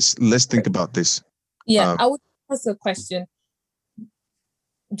mic, let's think about this. Yeah, I would ask a question,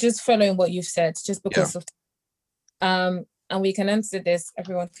 just following what you've said, just because of, and we can answer this,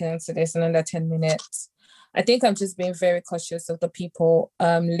 everyone can answer this in under 10 minutes. I think I'm just being very cautious of the people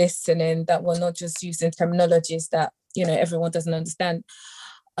listening, that we're not just using terminologies that, everyone doesn't understand.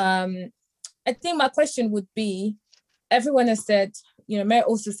 I think my question would be, everyone has said, Mary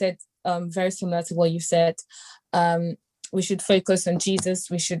also said very similar to what you said, we should focus on Jesus,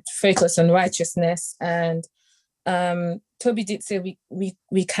 we should focus on righteousness. And Toby did say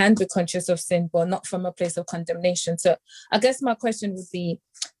we can be conscious of sin, but not from a place of condemnation. So I guess my question would be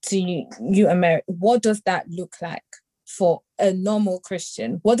to you and Mary, what does that look like for a normal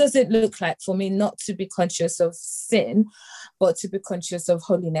Christian? What does it look like for me not to be conscious of sin, but to be conscious of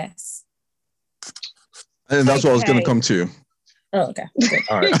holiness? And that's what I was going to come to. Oh, okay.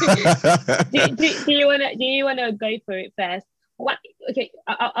 All right. do you wanna go for it first?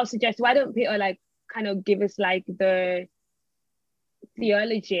 I'll suggest, why don't Peter kind of give us the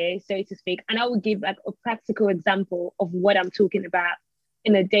theology, so to speak, and I will give a practical example of what I'm talking about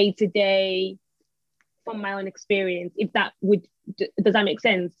in a day-to-day from my own experience, if that does that make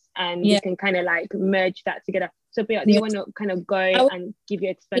sense? And we can kind of merge that together. So Peter, do you want to kind of go and give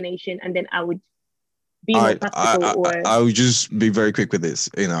your explanation, and then I would be more practical? I would just be very quick with this,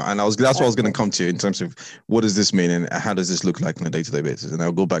 and that's what I was going to come to in terms of what does this mean and how does this look like on a day-to-day basis. And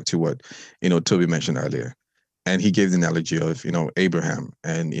I'll go back to what Toby mentioned earlier, and he gave the analogy of Abraham,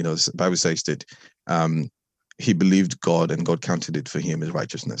 and the Bible says that he believed God and God counted it for him as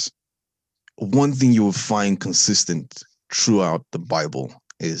righteousness. One thing you will find consistent throughout the Bible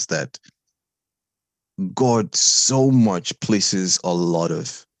is that God so much places a lot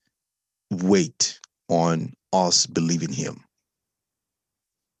of weight on us believing him.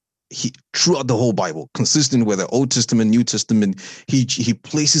 He, throughout the whole Bible, consistent with the Old Testament, New Testament, he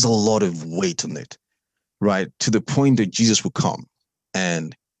places a lot of weight on it, right? To the point that Jesus will come,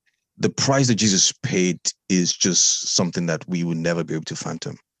 and the price that Jesus paid is just something that we will never be able to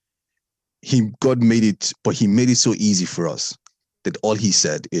fathom. God made it, but he made it so easy for us that all he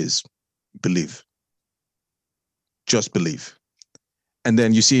said is believe. Just believe. And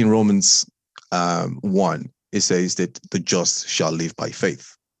then you see in Romans 1, it says that the just shall live by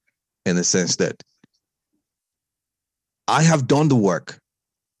faith, in the sense that I have done the work.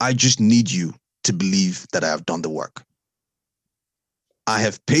 I just need you to believe that I have done the work. I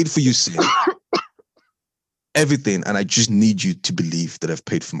have paid for your sin, everything, and I just need you to believe that I've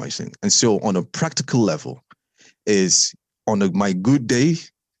paid for my sin. And so on a practical level, is on my good day,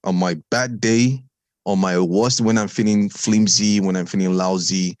 on my bad day, on my worst, when I'm feeling flimsy, when I'm feeling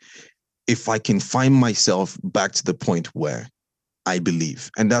lousy, if I can find myself back to the point where I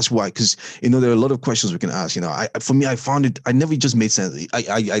believe. And that's why, because there are a lot of questions we can ask. For me, I found it, I never just made sense.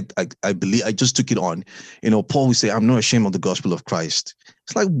 I believe, I just took it on. Paul would say, I'm not ashamed of the gospel of Christ.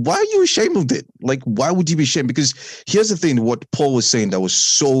 It's like, why are you ashamed of it? Why would you be ashamed? Because here's the thing, what Paul was saying that was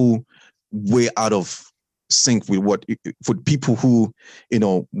so way out of sync with what, for people who,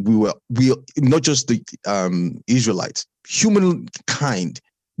 we not just the Israelites, humankind,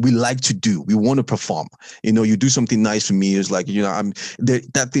 we like to do. We want to perform. You do something nice for me. It's like,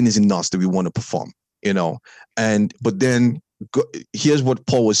 that thing is in us that we want to perform, but then here's what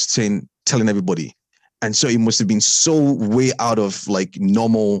Paul was saying, telling everybody. And so it must have been so way out of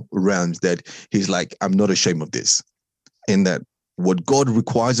normal realms that he's like, I'm not ashamed of this. And that what God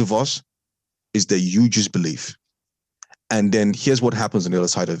requires of us is that you just believe. And then here's what happens on the other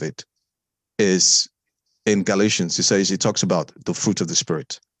side of it is in Galatians, he talks about the fruit of the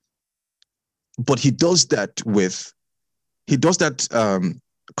Spirit. But he does that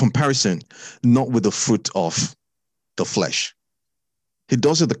comparison, not with the fruit of the flesh. He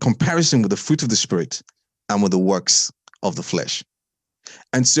does it the comparison with the fruit of the Spirit and with the works of the flesh.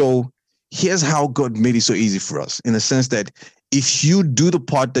 And so here's how God made it so easy for us, in the sense that if you do the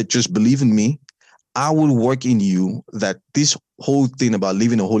part that just believe in me, I will work in you, that this whole thing about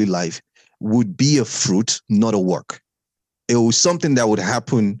living a holy life would be a fruit, not a work. It was something that would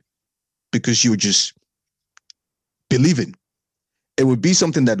happen because you just believe in. It would be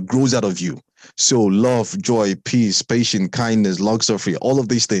something that grows out of you. So love, joy, peace, patience, kindness, long-suffering, all of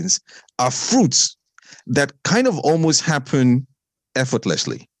these things are fruits that kind of almost happen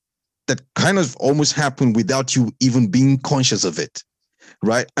effortlessly. that kind of almost happen without you even being conscious of it,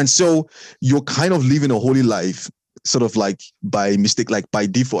 right? And so you're kind of living a holy life, sort of like by mistake, like by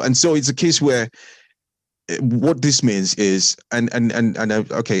default. And so it's a case where what this means is,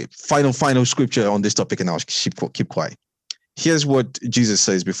 okay, final scripture on this topic, and I'll keep quiet. Here's what Jesus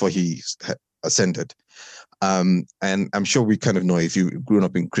says before he ascended. And I'm sure we kind of know, if you've grown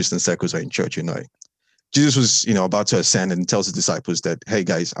up in Christian circles or in church, you know it. Jesus was, about to ascend, and tells his disciples that, hey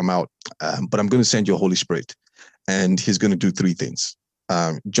guys, I'm out, but I'm going to send you a Holy Spirit, and he's going to do three things.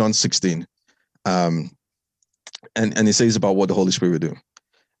 John 16, and it says about what the Holy Spirit will do.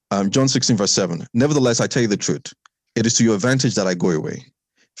 John 16 verse 7. Nevertheless, I tell you the truth. It is to your advantage that I go away.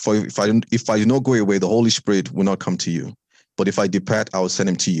 For if I do not go away, the Holy Spirit will not come to you. But if I depart, I will send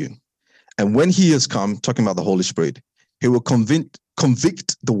him to you. And when he has come, talking about the Holy Spirit, he will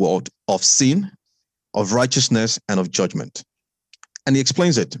convict the world of sin, of righteousness, and of judgment. And he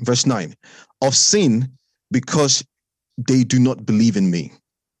explains it, verse 9, of sin, because they do not believe in me.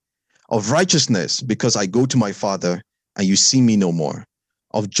 Of righteousness, because I go to my Father, and you see me no more.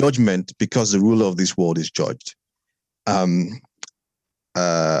 Of judgment, because the ruler of this world is judged. And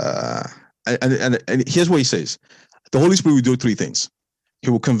here's what he says. The Holy Spirit will do three things. He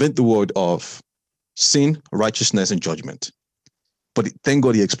will convict the world of sin, righteousness, and judgment. But thank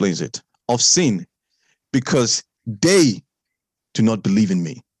God he explains it. Of sin, because they do not believe in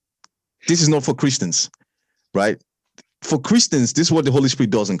me. This is not for Christians, right? For Christians, this is what the Holy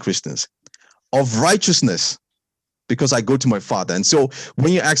Spirit does in Christians. Of righteousness, because I go to my Father. And so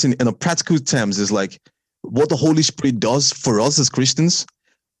when you're asking in a practical terms, is like what the Holy Spirit does for us as Christians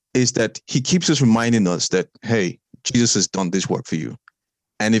is that he keeps us reminding us that, hey, Jesus has done this work for you.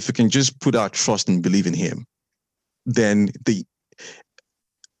 And if we can just put our trust and believe in him, then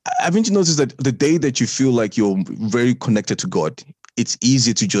haven't you noticed that the day that you feel like you're very connected to God, it's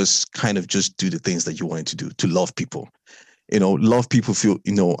easy to just kind of just do the things that you wanted to do, to love people. Love people feel,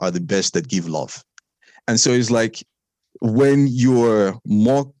 are the best that give love. And so it's like when you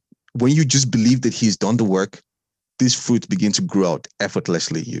just believe that he's done the work, this fruit begin to grow out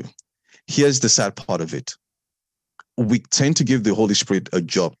effortlessly in you. Here's the sad part of it. We tend to give the Holy Spirit a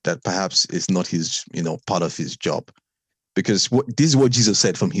job that perhaps is not his, part of his job. Because this is what Jesus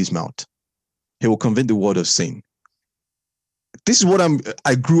said from his mouth. He will convict the world of sin. This is what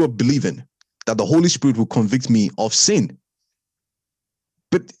I grew up believing, that the Holy Spirit will convict me of sin.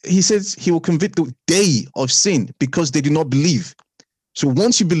 But he says he will convict the day of sin because they do not believe. So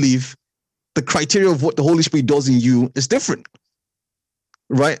once you believe, the criteria of what the Holy Spirit does in you is different.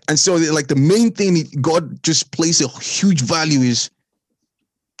 Right? And so like the main thing God just places a huge value is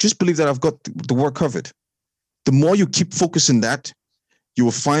just believe that I've got the work covered. The more you keep focusing that, you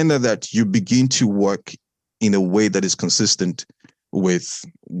will find that you begin to work in a way that is consistent with,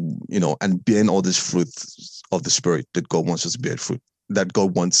 and bearing all these fruits of the Spirit that God wants us to bear fruit, that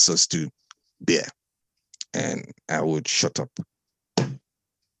God wants us to bear. And I would shut up.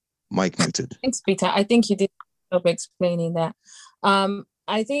 Mic muted. Thanks, Peter. I think you did a job explaining that.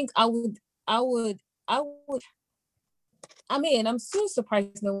 I think I mean, I'm so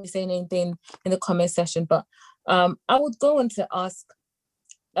surprised no one's saying anything in the comment section, but I would go on to ask,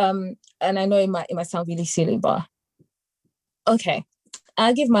 and I know it might sound really silly, but okay,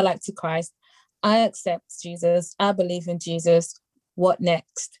 I give my life to Christ. I accept Jesus. I believe in Jesus. What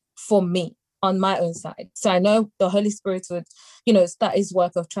next for me on my own side? So I know the Holy Spirit would, start his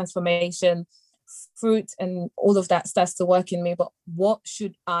work of transformation, fruit, and all of that starts to work in me. But what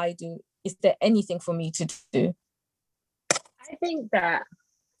should I do? Is there anything for me to do? I think that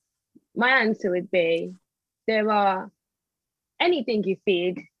my answer would be anything you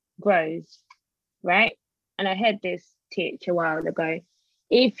feed grows, right? And I heard this teach a while ago.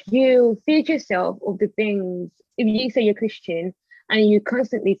 If you feed yourself of the things, if you say you're Christian and you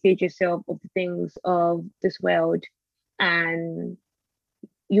constantly feed yourself of the things of this world and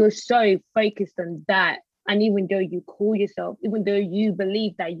you're so focused on that, and even though you call yourself, even though you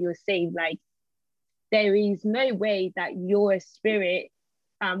believe that you're saved, like there is no way that your spirit,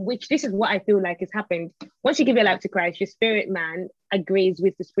 which this is what I feel like has happened. Once you give your life to Christ, your spirit man agrees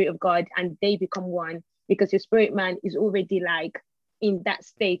with the Spirit of God and they become one, because your spirit man is already like in that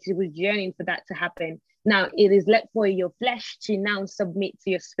state. It was yearning for that to happen. Now it is left for your flesh to now submit to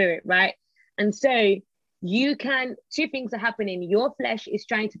your spirit, right? And so two things are happening. Your flesh is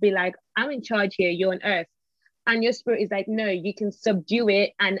trying to be like, I'm in charge here, you're on earth. And your spirit is like, no, you can subdue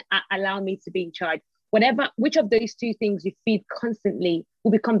it and allow me to be in charge. Which of those two things you feed constantly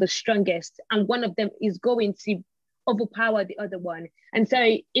will become the strongest. And one of them is going to overpower the other one. And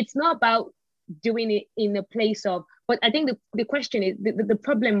so it's not about doing it in a place of, But I think the question is, the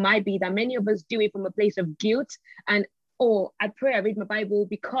problem might be that many of us do it from a place of guilt and, oh, I pray, I read my Bible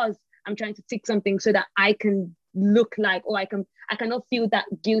because I'm trying to tick something so that I can look like, or I cannot feel that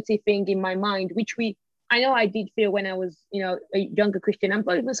guilty thing in my mind, which I know I did feel when I was, a younger Christian. I'm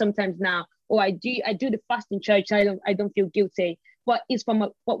even sometimes now, or I do the fast in church. I don't feel guilty, but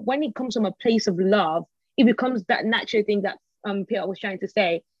but when it comes from a place of love, it becomes that natural thing that Peter was trying to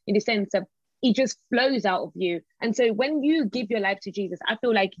say, in the sense of it just flows out of you. And so when you give your life to Jesus, I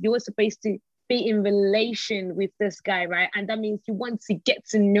feel like you're supposed to be in relation with this guy, right? And that means you want to get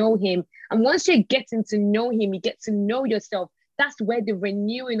to know him. And once you're getting to know him, you get to know yourself. That's where the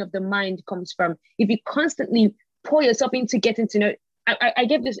renewing of the mind comes from. If you constantly pour yourself into getting to know, I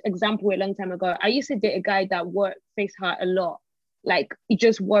gave this example a long time ago. I used to date a guy that wore face heart a lot. Like, he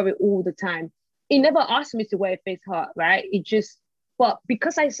just wore it all the time. He never asked me to wear a face heart, right? But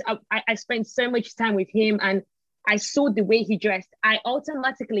because I spent so much time with him and I saw the way he dressed, I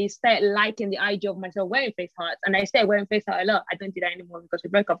automatically started liking the idea of myself wearing face hearts. And I started wearing face heart a lot. I don't do that anymore because we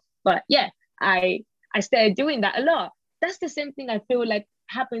broke up. But yeah, I started doing that a lot. That's the same thing I feel like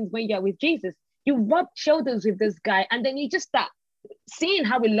happens when you're with Jesus. You rub shoulders with this guy, and then you just start seeing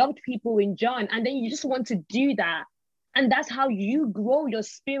how he loved people in John, and then you just want to do that. And that's how you grow your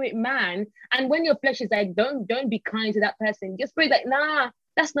spirit, man. And when your flesh is like, don't be kind to that person, your spirit's like, nah,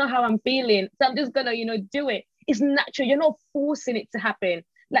 that's not how I'm feeling. So I'm just gonna, do it. It's natural. You're not forcing it to happen.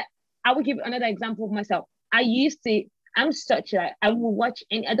 Like, I will give another example of myself. I'm such a, I will watch,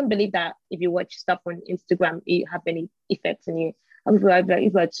 and I don't believe that if you watch stuff on Instagram, it have any effects on you. If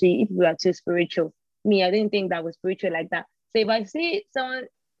you are too spiritual. Me, I didn't think that was spiritual like that. So if I see someone,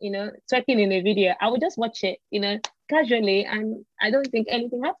 twerking in a video, I would just watch it, casually, and I don't think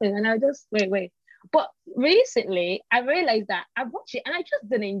anything happened. And I'll just wait. But recently, I realized that I watched it and I just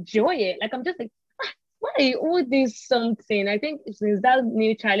didn't enjoy it. Like, I'm just like, why all this something? I think since that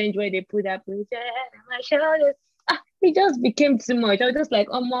new challenge where they put up my shoulders, it just became too much. I was just like,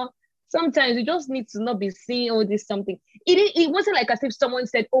 sometimes you just need to not be seeing all this something. It wasn't like as if someone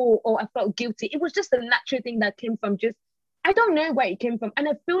said, oh, I felt guilty. It was just a natural thing that came from just, I don't know where it came from. And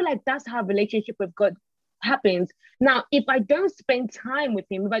I feel like that's how a relationship with God happens. Now, if I don't spend time with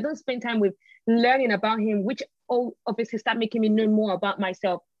him, if I don't spend time with learning about him, which obviously start making me know more about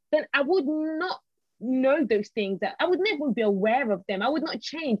myself, then I would not know those things. That I would never be aware of them. I would not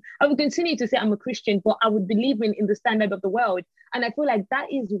change. I would continue to say I'm a Christian, but I would believe in the standard of the world. And I feel like that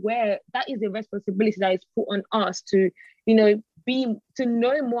is a responsibility that is put on us to, to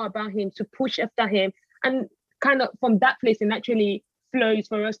know more about him, to push after him, and kind of from that place it naturally flows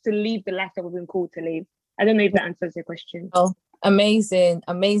for us to live the life that we've been called to live. I don't know if that answers your question. Oh, amazing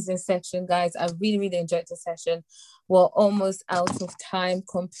session, guys. I really, really enjoyed the session. We're almost out of time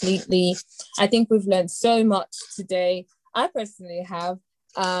completely. I think we've learned so much today. I personally have.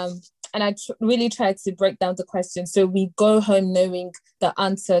 And I really tried to break down the question so we go home knowing the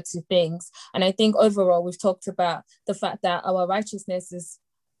answer to things. And I think overall we've talked about the fact that our righteousness is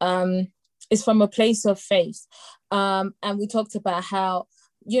from a place of faith. And we talked about how,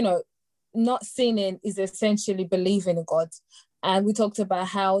 not sinning is essentially believing in God. And we talked about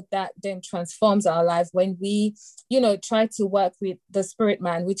how that then transforms our life when we, try to work with the spirit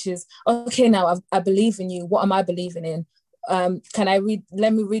man, which is, okay, now I believe in you. What am I believing in? Let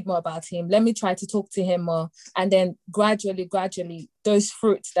me read more about him. Let me try to talk to him more. And then gradually, those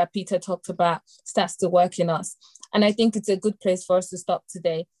fruits that Peter talked about starts to work in us. And I think it's a good place for us to stop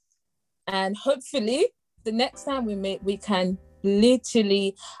today. And hopefully the next time we meet, we can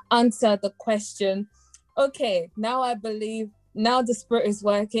literally answer the question, okay, now I believe, now the spirit is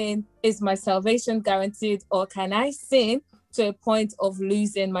working, is my salvation guaranteed, or can I sin to a point of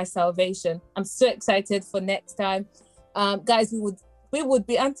losing my salvation? I'm so excited for next time. Guys, we would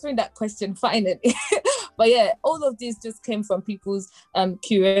be answering that question finally. But yeah, all of this just came from people's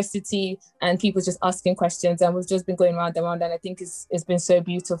curiosity and people just asking questions, and we've just been going round and round, and I think it's been so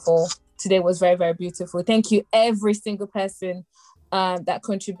beautiful. Today was very, very beautiful. Thank you every single person that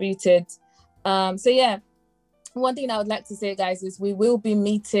contributed. So yeah, one thing I would like to say, guys, is we will be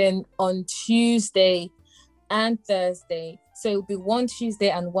meeting on Tuesday and Thursday. So it'll be one Tuesday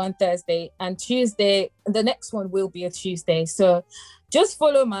and one Thursday, and Tuesday, the next one will be a Tuesday. So just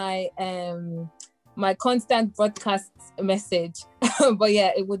follow my my constant broadcast message. But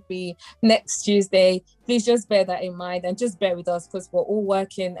yeah, it would be next Tuesday. Please just bear that in mind and just bear with us, because we're all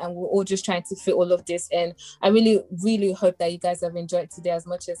working and we're all just trying to fit all of this in. I really, really hope that you guys have enjoyed today as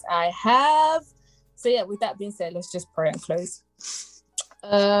much as I have. So yeah, with that being said, let's just pray and close.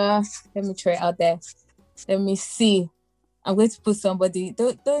 Let me try it out there. Let me see. I'm going to put somebody.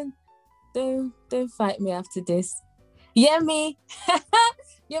 Don't fight me after this. Yemi.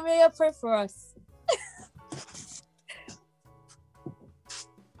 Yemi, you pray for us.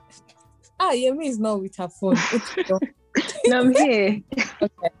 Yemi is not with her phone. No, I'm here. Okay.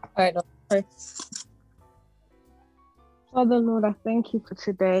 All right. Pray. Father Lord, I thank you for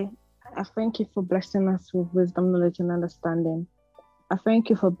today. I thank you for blessing us with wisdom, knowledge, and understanding. I thank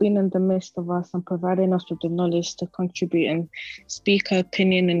you for being in the midst of us and providing us with the knowledge to contribute and speak our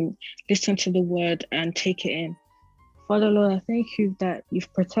opinion and listen to the word and take it in. Father Lord, I thank you that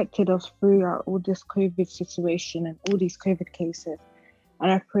you've protected us throughout all this COVID situation and all these COVID cases.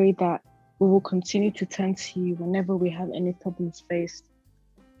 And I pray that we will continue to turn to you whenever we have any problems faced.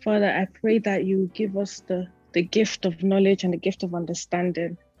 Father, I pray that you will give us the gift of knowledge and the gift of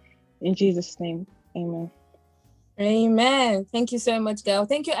understanding. In Jesus' name, amen. Amen. Thank you so much, girl.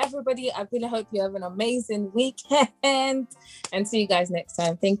 Thank you, everybody. I really hope you have an amazing weekend and see you guys next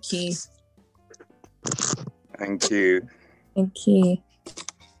time. Thank you. Thank you. Thank you.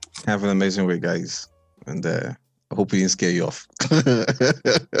 Have an amazing week, guys. And I hope we didn't scare you off.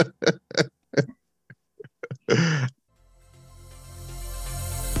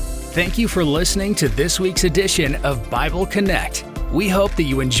 Thank you for listening to this week's edition of Bible Connect. We hope that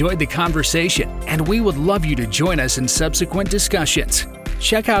you enjoyed the conversation, and we would love you to join us in subsequent discussions.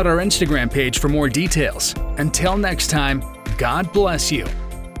 Check out our Instagram page for more details. Until next time, God bless you.